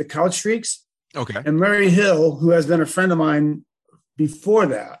Iowa at the Couch Freaks. Okay. And Larry Hill, who has been a friend of mine before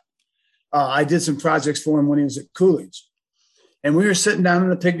that, I did some projects for him when he was at Coolidge. And we were sitting down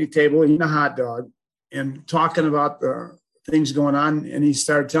at a picnic table eating a hot dog and talking about the things going on. And he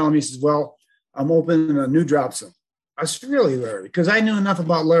started telling me, he says, well, I'm opening a new drop zone. I said, really, Larry? Because I knew enough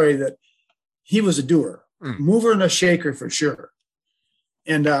about Larry that he was a doer, mover and a shaker for sure.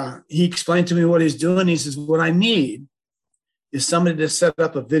 And he explained to me what he's doing. He says, what I need is somebody to set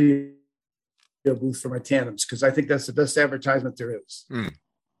up a video booth for my tandems, because I think that's the best advertisement there is. And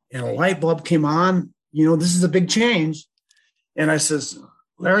a light bulb came on. This is a big change. And I says,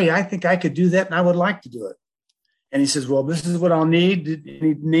 Larry, I think I could do that, and I would like to do it. And he says, well, this is what I'll need. And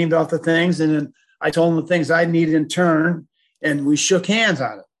he named off the things. And then I told him the things I needed in turn, and we shook hands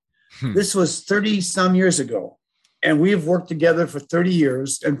on it. This was 30 some years ago. And we have worked together for 30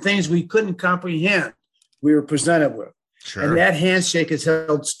 years, and things we couldn't comprehend, we were presented with. Sure. And that handshake is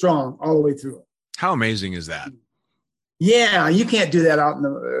held strong all the way through. How amazing is that? Yeah, you can't do that out in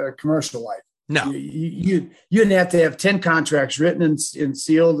the commercial life. No. You'd have to have 10 contracts written and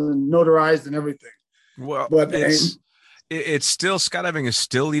sealed and notarized and everything. Well, but it's still, skydiving is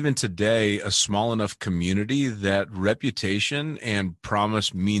still, even today, a small enough community that reputation and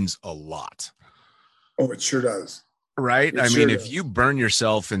promise means a lot. Oh, it sure does. Right? I mean, if you burn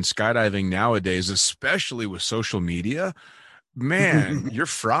yourself in skydiving nowadays, especially with social media, man, you're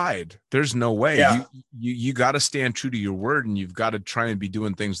fried. There's no way. Yeah. You got to stand true to your word, and you've got to try and be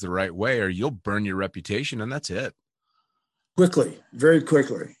doing things the right way, or you'll burn your reputation, and that's it. Quickly, very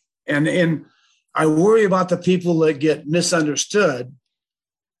quickly. And I worry about the people that get misunderstood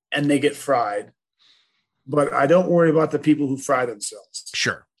and they get fried, but I don't worry about the people who fry themselves.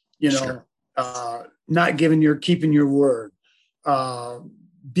 Sure. Sure. Not keeping your word,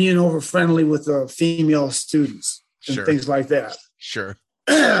 being over friendly with the female students and things like that. Sure.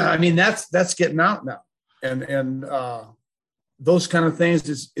 I mean, that's getting out now. And those kind of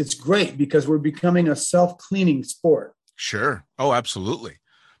things, it's great because we're becoming a self-cleaning sport. Sure. Oh, absolutely.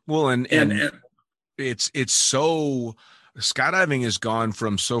 Well, and it's so, skydiving has gone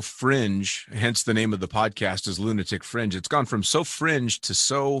from so fringe, hence the name of the podcast is Lunatic Fringe. It's gone from so fringe to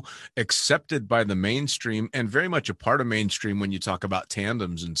so accepted by the mainstream, and very much a part of mainstream when you talk about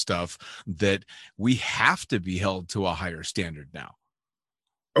tandems and stuff, that we have to be held to a higher standard now.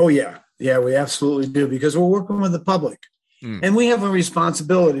 Oh, yeah. Yeah, we absolutely do, because we're working with the public. And we have a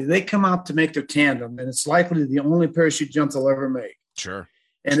responsibility. They come out to make their tandem, and it's likely the only parachute jump they'll ever make. Sure.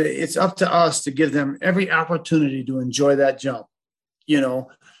 And it's up to us to give them every opportunity to enjoy that jump.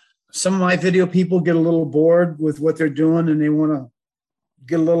 Some of my video people get a little bored with what they're doing, and they want to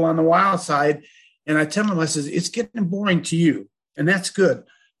get a little on the wild side. And I tell them, I says, it's getting boring to you, and that's good,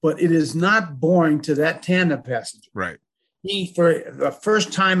 but it is not boring to that tandem passenger. Right. He, for the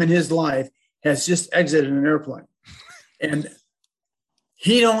first time in his life, has just exited an airplane. And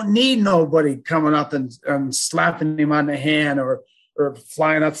he don't need nobody coming up and slapping him on the hand or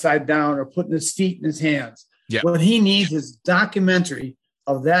flying upside down or putting his feet in his hands. Yeah. What he needs is documentary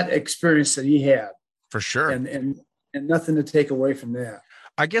of that experience that he had. For sure. And nothing to take away from that.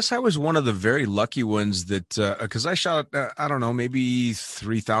 I guess I was one of the very lucky ones that, because I shot, I don't know, maybe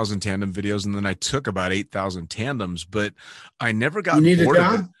 3,000 tandem videos, and then I took about 8,000 tandems, but I never got bored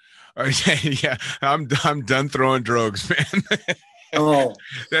of it. Yeah, I'm done throwing drogues, man. Oh,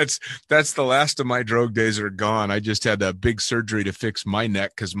 that's the last of my drogue days are gone. I just had a big surgery to fix my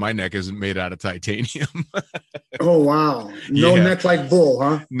neck because my neck isn't made out of titanium. Oh, wow. No Yeah. neck like bull,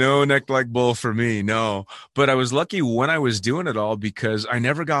 huh? No neck like bull for me, no. But I was lucky when I was doing it all because I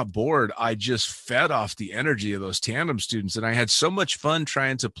never got bored. I just fed off the energy of those tandem students. And I had so much fun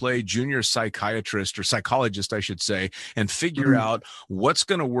trying to play junior psychiatrist or psychologist, I should say, and figure Mhm. out what's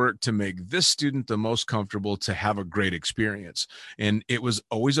going to work to make this student the most comfortable to have a great experience. And it was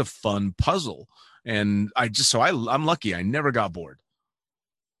always a fun puzzle. And I'm lucky. I never got bored.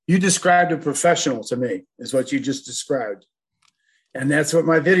 You described a professional to me, is what you just described. And that's what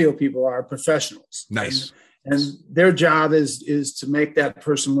my video people are, professionals. Nice. And their job is to make that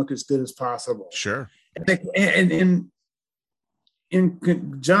person look as good as possible. Sure. And in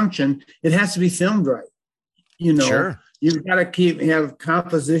conjunction, it has to be filmed right. You know, Sure. you've got to have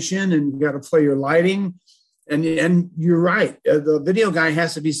composition, and you've got to play your lighting. And you're right. The video guy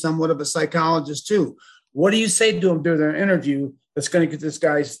has to be somewhat of a psychologist too. What do you say to him during their interview that's going to get this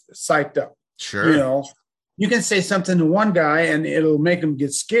guy psyched up? Sure. You know, you can say something to one guy and it'll make him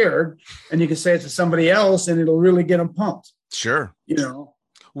get scared, and you can say it to somebody else and it'll really get him pumped. Sure. You know,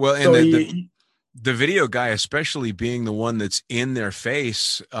 Well, and so the video guy, especially being the one that's in their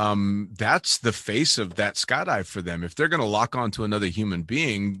face, that's the face of that skydive for them. If they're going to lock onto another human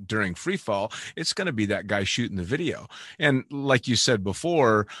being during free fall, it's going to be that guy shooting the video. And like you said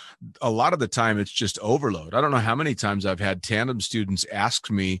before, a lot of the time it's just overload. I don't know how many times I've had tandem students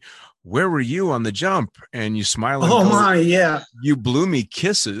ask me, where were you on the jump? And you smile and oh go, my, yeah. you blew me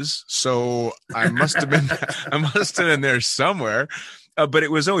kisses. So I must have been there somewhere. But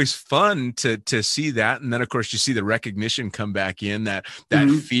it was always fun to see that. And then, of course, you see the recognition come back in, that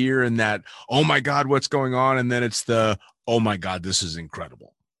fear and that, oh, my God, what's going on? And then it's the, oh, my God, this is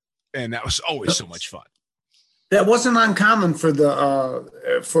incredible. And that was always so much fun. That wasn't uncommon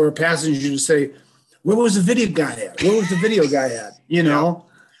for a passenger to say, where was the video guy at? Where was the video guy at? You know?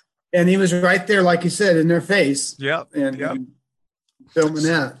 And he was right there, like you said, in their face. Yep. And filming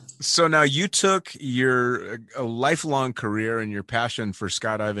that. So now you took your lifelong career and your passion for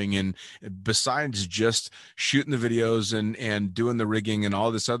skydiving, and besides just shooting the videos and doing the rigging and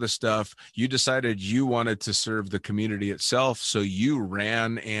all this other stuff, you decided you wanted to serve the community itself. So you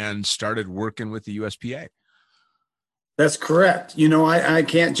ran and started working with the USPA. That's correct. You know, I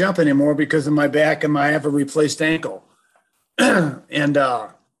can't jump anymore because of my back and I have a replaced ankle. And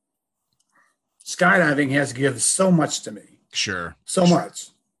skydiving has given so much to me. Sure. So much.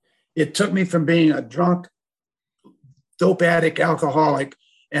 It took me from being a drunk, dope addict, alcoholic,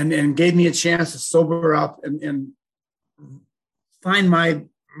 and gave me a chance to sober up and find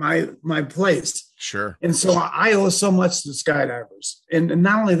my place. Sure. And so I owe so much to the skydivers. And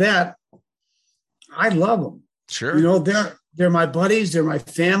not only that, I love them. Sure. You know, they're my buddies. They're my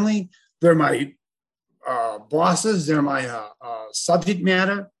family. They're my bosses. They're my subject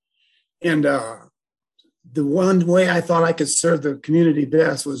matter. And the one way I thought I could serve the community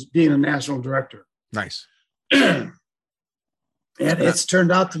best was being a national director. Nice. And it's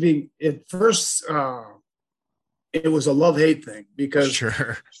turned out to be, at first, it was a love-hate thing because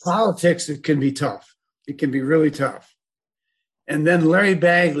sure. Politics, it can be tough. It can be really tough. And then Larry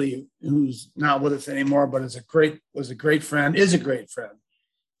Bagley, who's not with us anymore, but is a great friend.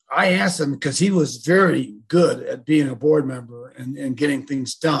 I asked him because he was very good at being a board member and getting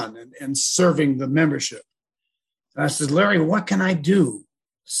things done and serving the membership. And I said, Larry, what can I do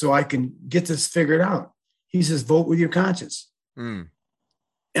so I can get this figured out? He says, vote with your conscience. Mm.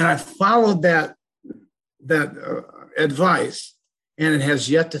 And I followed that advice, and it has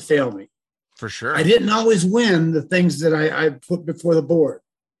yet to fail me. For sure. I didn't always win the things that I put before the board,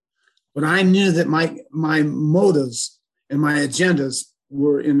 but I knew that my motives and my agendas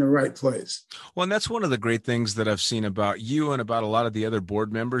were in the right place. Well, and that's one of the great things that I've seen about you and about a lot of the other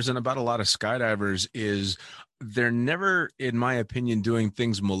board members and about a lot of skydivers is they're never, in my opinion, doing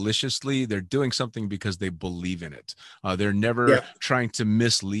things maliciously. They're doing something because they believe in it. They're never trying to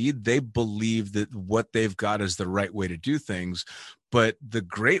mislead. They believe that what they've got is the right way to do things. But the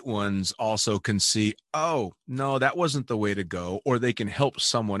great ones also can see, oh, no, that wasn't the way to go, or they can help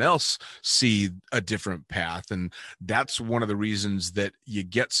someone else see a different path. And that's one of the reasons that you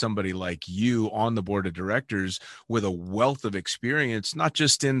get somebody like you on the board of directors with a wealth of experience, not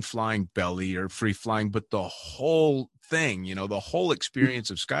just in flying belly or free flying, but the whole thing, you know, the whole experience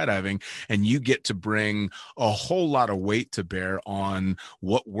of skydiving. And you get to bring a whole lot of weight to bear on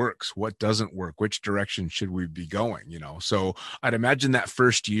what works, what doesn't work, which direction should we be going, you know? So I'd imagine that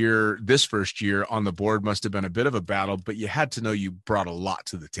this first year on the board must have been a bit of a battle, but you had to know you brought a lot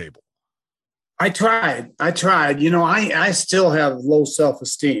to the table. I tried. You know, I still have low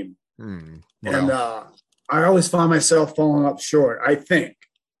self-esteem. And I always found myself falling up short, I think.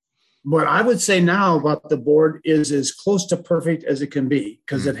 What I would say now about the board is as close to perfect as it can be,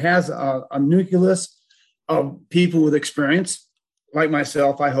 because it has a nucleus of people with experience, like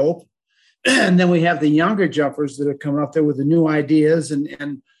myself, I hope. And then we have the younger jumpers that are coming up there with the new ideas,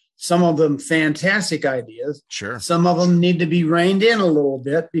 and some of them fantastic ideas. Sure. Some of them need to be reined in a little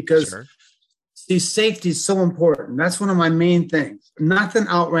bit because Sure. see, safety is so important. That's one of my main things. Nothing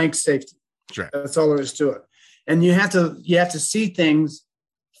outranks safety. Sure. That's all there is to it. And you have to see things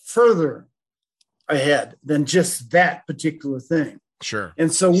further ahead than just that particular thing. Sure.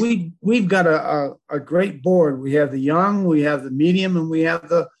 And so we've got a great board. We have the young, we have the medium, and we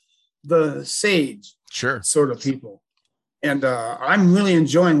have the sage Sure. sort of people. And I'm really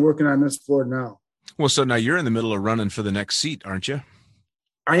enjoying working on this board now. Well, so now you're in the middle of running for the next seat, aren't you?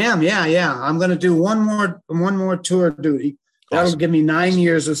 I am, yeah. I'm going to do one more tour of duty. That'll Awesome. give me 9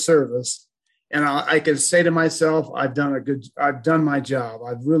 years of service, and I can say to myself, I've done my job.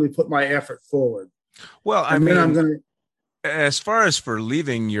 I've really put my effort forward. Well, I And then mean, I'm going to. as far as for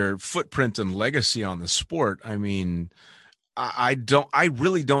leaving your footprint and legacy on the sport, I mean, I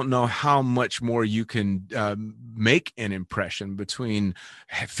really don't know how much more you can make an impression between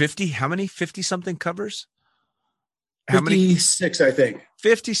 50, how many 50 something covers? How many? 56, I think.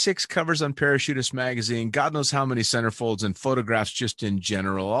 56 covers on Parachutist Magazine. God knows how many centerfolds and photographs just in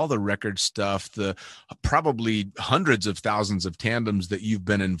general, all the record stuff, the probably hundreds of thousands of tandems that you've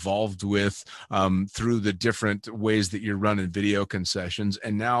been involved with through the different ways that you're running video concessions,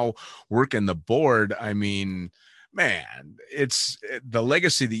 and now working the board. I mean, man, it's the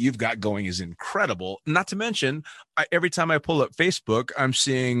legacy that you've got going is incredible. Not to mention, every time I pull up Facebook, I'm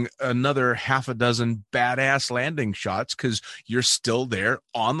seeing another half a dozen badass landing shots because you're still there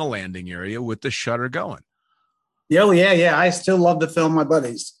on the landing area with the shutter going. Yeah. I still love to film my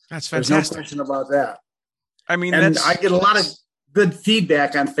buddies. That's There's fantastic. no question about that. I mean, And I get a lot of good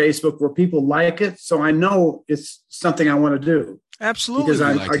feedback on Facebook where people like it, so I know it's something I want to do. absolutely Because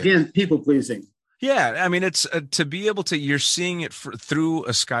I'm, like it. again, people pleasing. Yeah, I mean, it's to be able to, you're seeing it through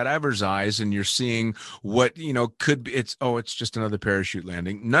a skydiver's eyes, and you're seeing what, could be, it's just another parachute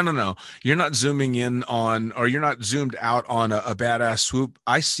landing. No. You're not zooming in on, or you're not zoomed out on a badass swoop.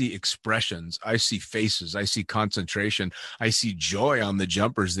 I see expressions. I see faces. I see concentration. I see joy on the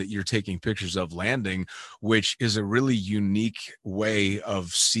jumpers that you're taking pictures of landing, which is a really unique way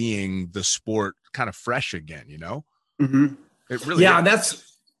of seeing the sport kind of fresh again, Mm-hmm. It really Yeah, is. that's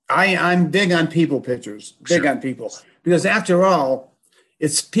I'm big on people pictures, big Sure. on people, because after all,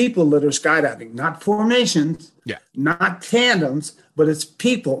 it's people that are skydiving, not formations, Yeah. not tandems, but it's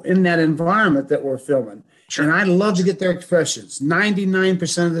people in that environment that we're filming. Sure. And I love to get their expressions.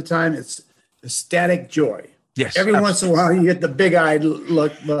 99% of the time, it's ecstatic joy. Yes, Every once in a while, you get the big-eyed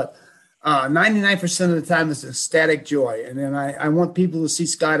look, but 99% of the time, it's ecstatic joy. And then I want people to see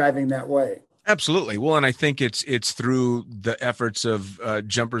skydiving that way. Absolutely. Well, and I think it's through the efforts of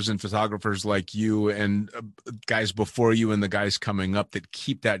jumpers and photographers like you and guys before you and the guys coming up that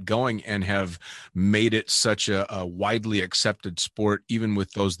keep that going and have made it such a widely accepted sport, even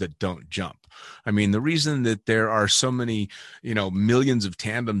with those that don't jump. I mean, the reason that there are so many, millions of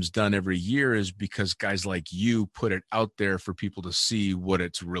tandems done every year is because guys like you put it out there for people to see what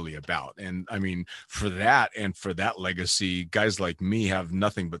it's really about. And I mean, for that and for that legacy, guys like me have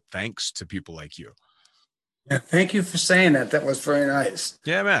nothing but thanks to people like you. Yeah, thank you for saying that. That was very nice.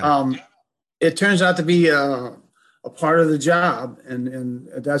 Yeah, man. It turns out to be a part of the job, and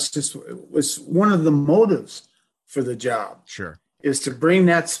that's just was one of the motives for the job, Sure. is to bring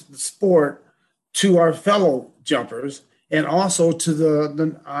that sport to our fellow jumpers and also to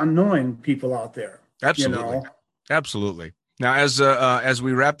the unknowing people out there. Absolutely. Absolutely. Now, as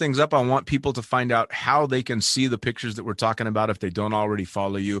we wrap things up, I want people to find out how they can see the pictures that we're talking about if they don't already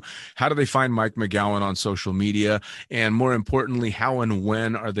follow you. How do they find Mike McGowan on social media? And more importantly, how and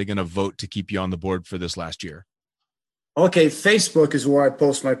when are they going to vote to keep you on the board for this last year? Okay, Facebook is where I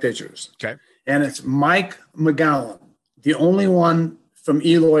post my pictures. Okay. And it's Mike McGowan, the only one from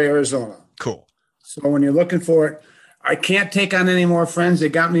Eloy, Arizona. Cool. So when you're looking for it, I can't take on any more friends. They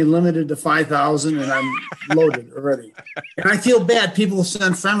got me limited to 5,000, and I'm loaded already. And I feel bad. People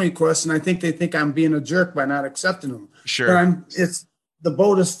send friend requests, and I think they think I'm being a jerk by not accepting them. Sure. But the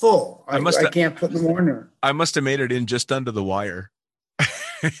boat is full. I must have- can't put more in there. I must have made it in just under the wire.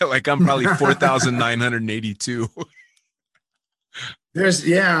 Like I'm probably 4,982.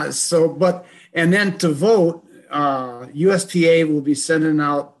 And then to vote, USPA will be sending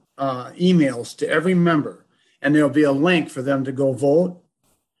out emails to every member, and there'll be a link for them to go vote.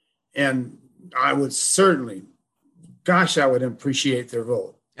 And I would certainly, I would appreciate their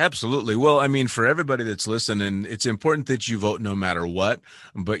vote. Absolutely. Well, I mean, for everybody that's listening, it's important that you vote no matter what,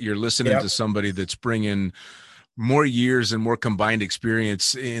 but you're listening to Yep. somebody that's bringing more years and more combined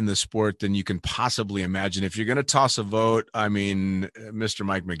experience in the sport than you can possibly imagine. If you're going to toss a vote, I mean, Mr.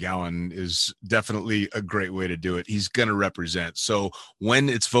 Mike McGowan is definitely a great way to do it. He's going to represent. So when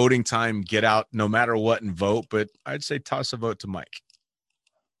it's voting time, get out no matter what and vote. But I'd say toss a vote to Mike.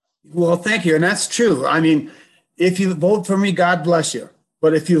 Well, thank you. And that's true. I mean, if you vote for me, God bless you.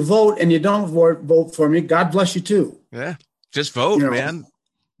 But if you vote and you don't vote for me, God bless you too. Yeah. Just vote, You know, man.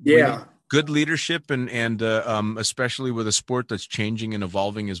 Yeah. Good leadership, and especially with a sport that's changing and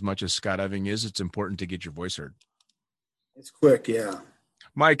evolving as much as skydiving is, it's important to get your voice heard. It's quick. Yeah.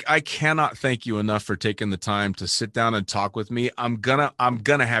 Mike, I cannot thank you enough for taking the time to sit down and talk with me. I'm gonna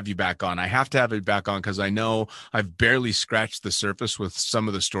have you back on. I have to have you back on because I know I've barely scratched the surface with some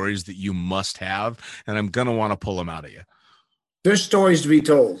of the stories that you must have, and I'm gonna want to pull them out of you. There's stories to be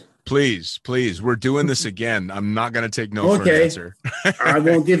told. Please, we're doing this again. I'm not gonna take no for an answer. I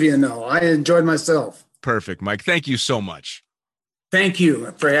won't give you a no. I enjoyed myself. Perfect, Mike. Thank you so much. Thank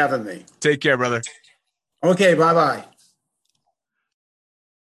you for having me. Take care, brother. Okay. Bye-bye.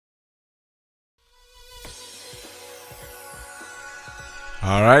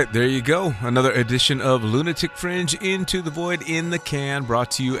 All right, there you go. Another edition of Lunatic Fringe Into the Void in the Can,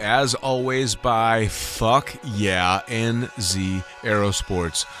 brought to you as always by Fuck Yeah NZ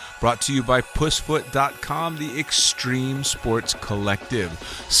Aerosports. Brought to you by Pussfoot.com, the Extreme Sports Collective.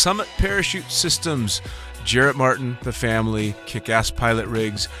 Summit Parachute Systems, Jarrett Martin, the family, Kick-Ass Pilot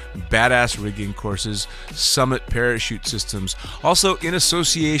Rigs, Badass Rigging Courses, Summit Parachute Systems. Also in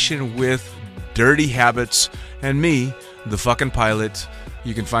association with Dirty Habits and me, the fucking pilot.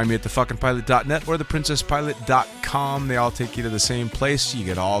 You can find me at thefuckingpilot.net or theprincesspilot.com. They all take you to the same place. You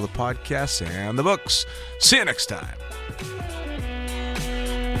get all the podcasts and the books. See you next time.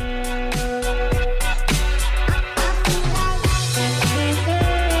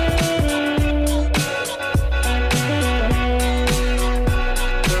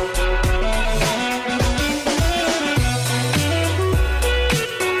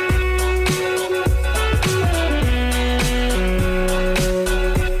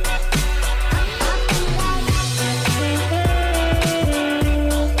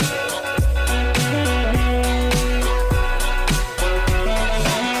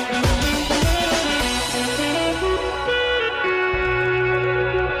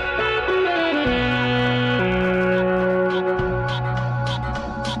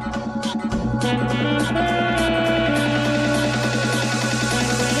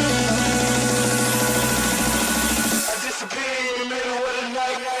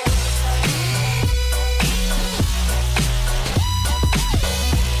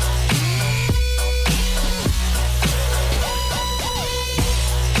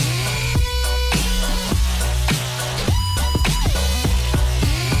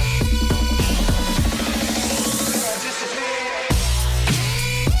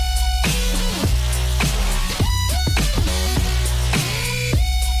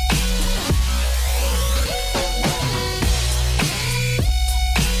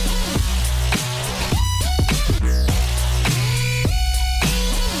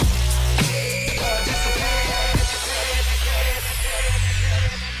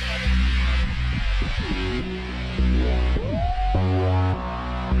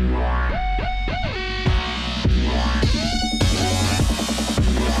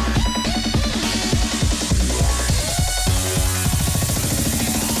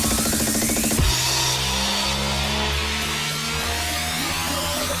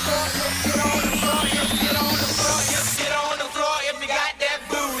 Get on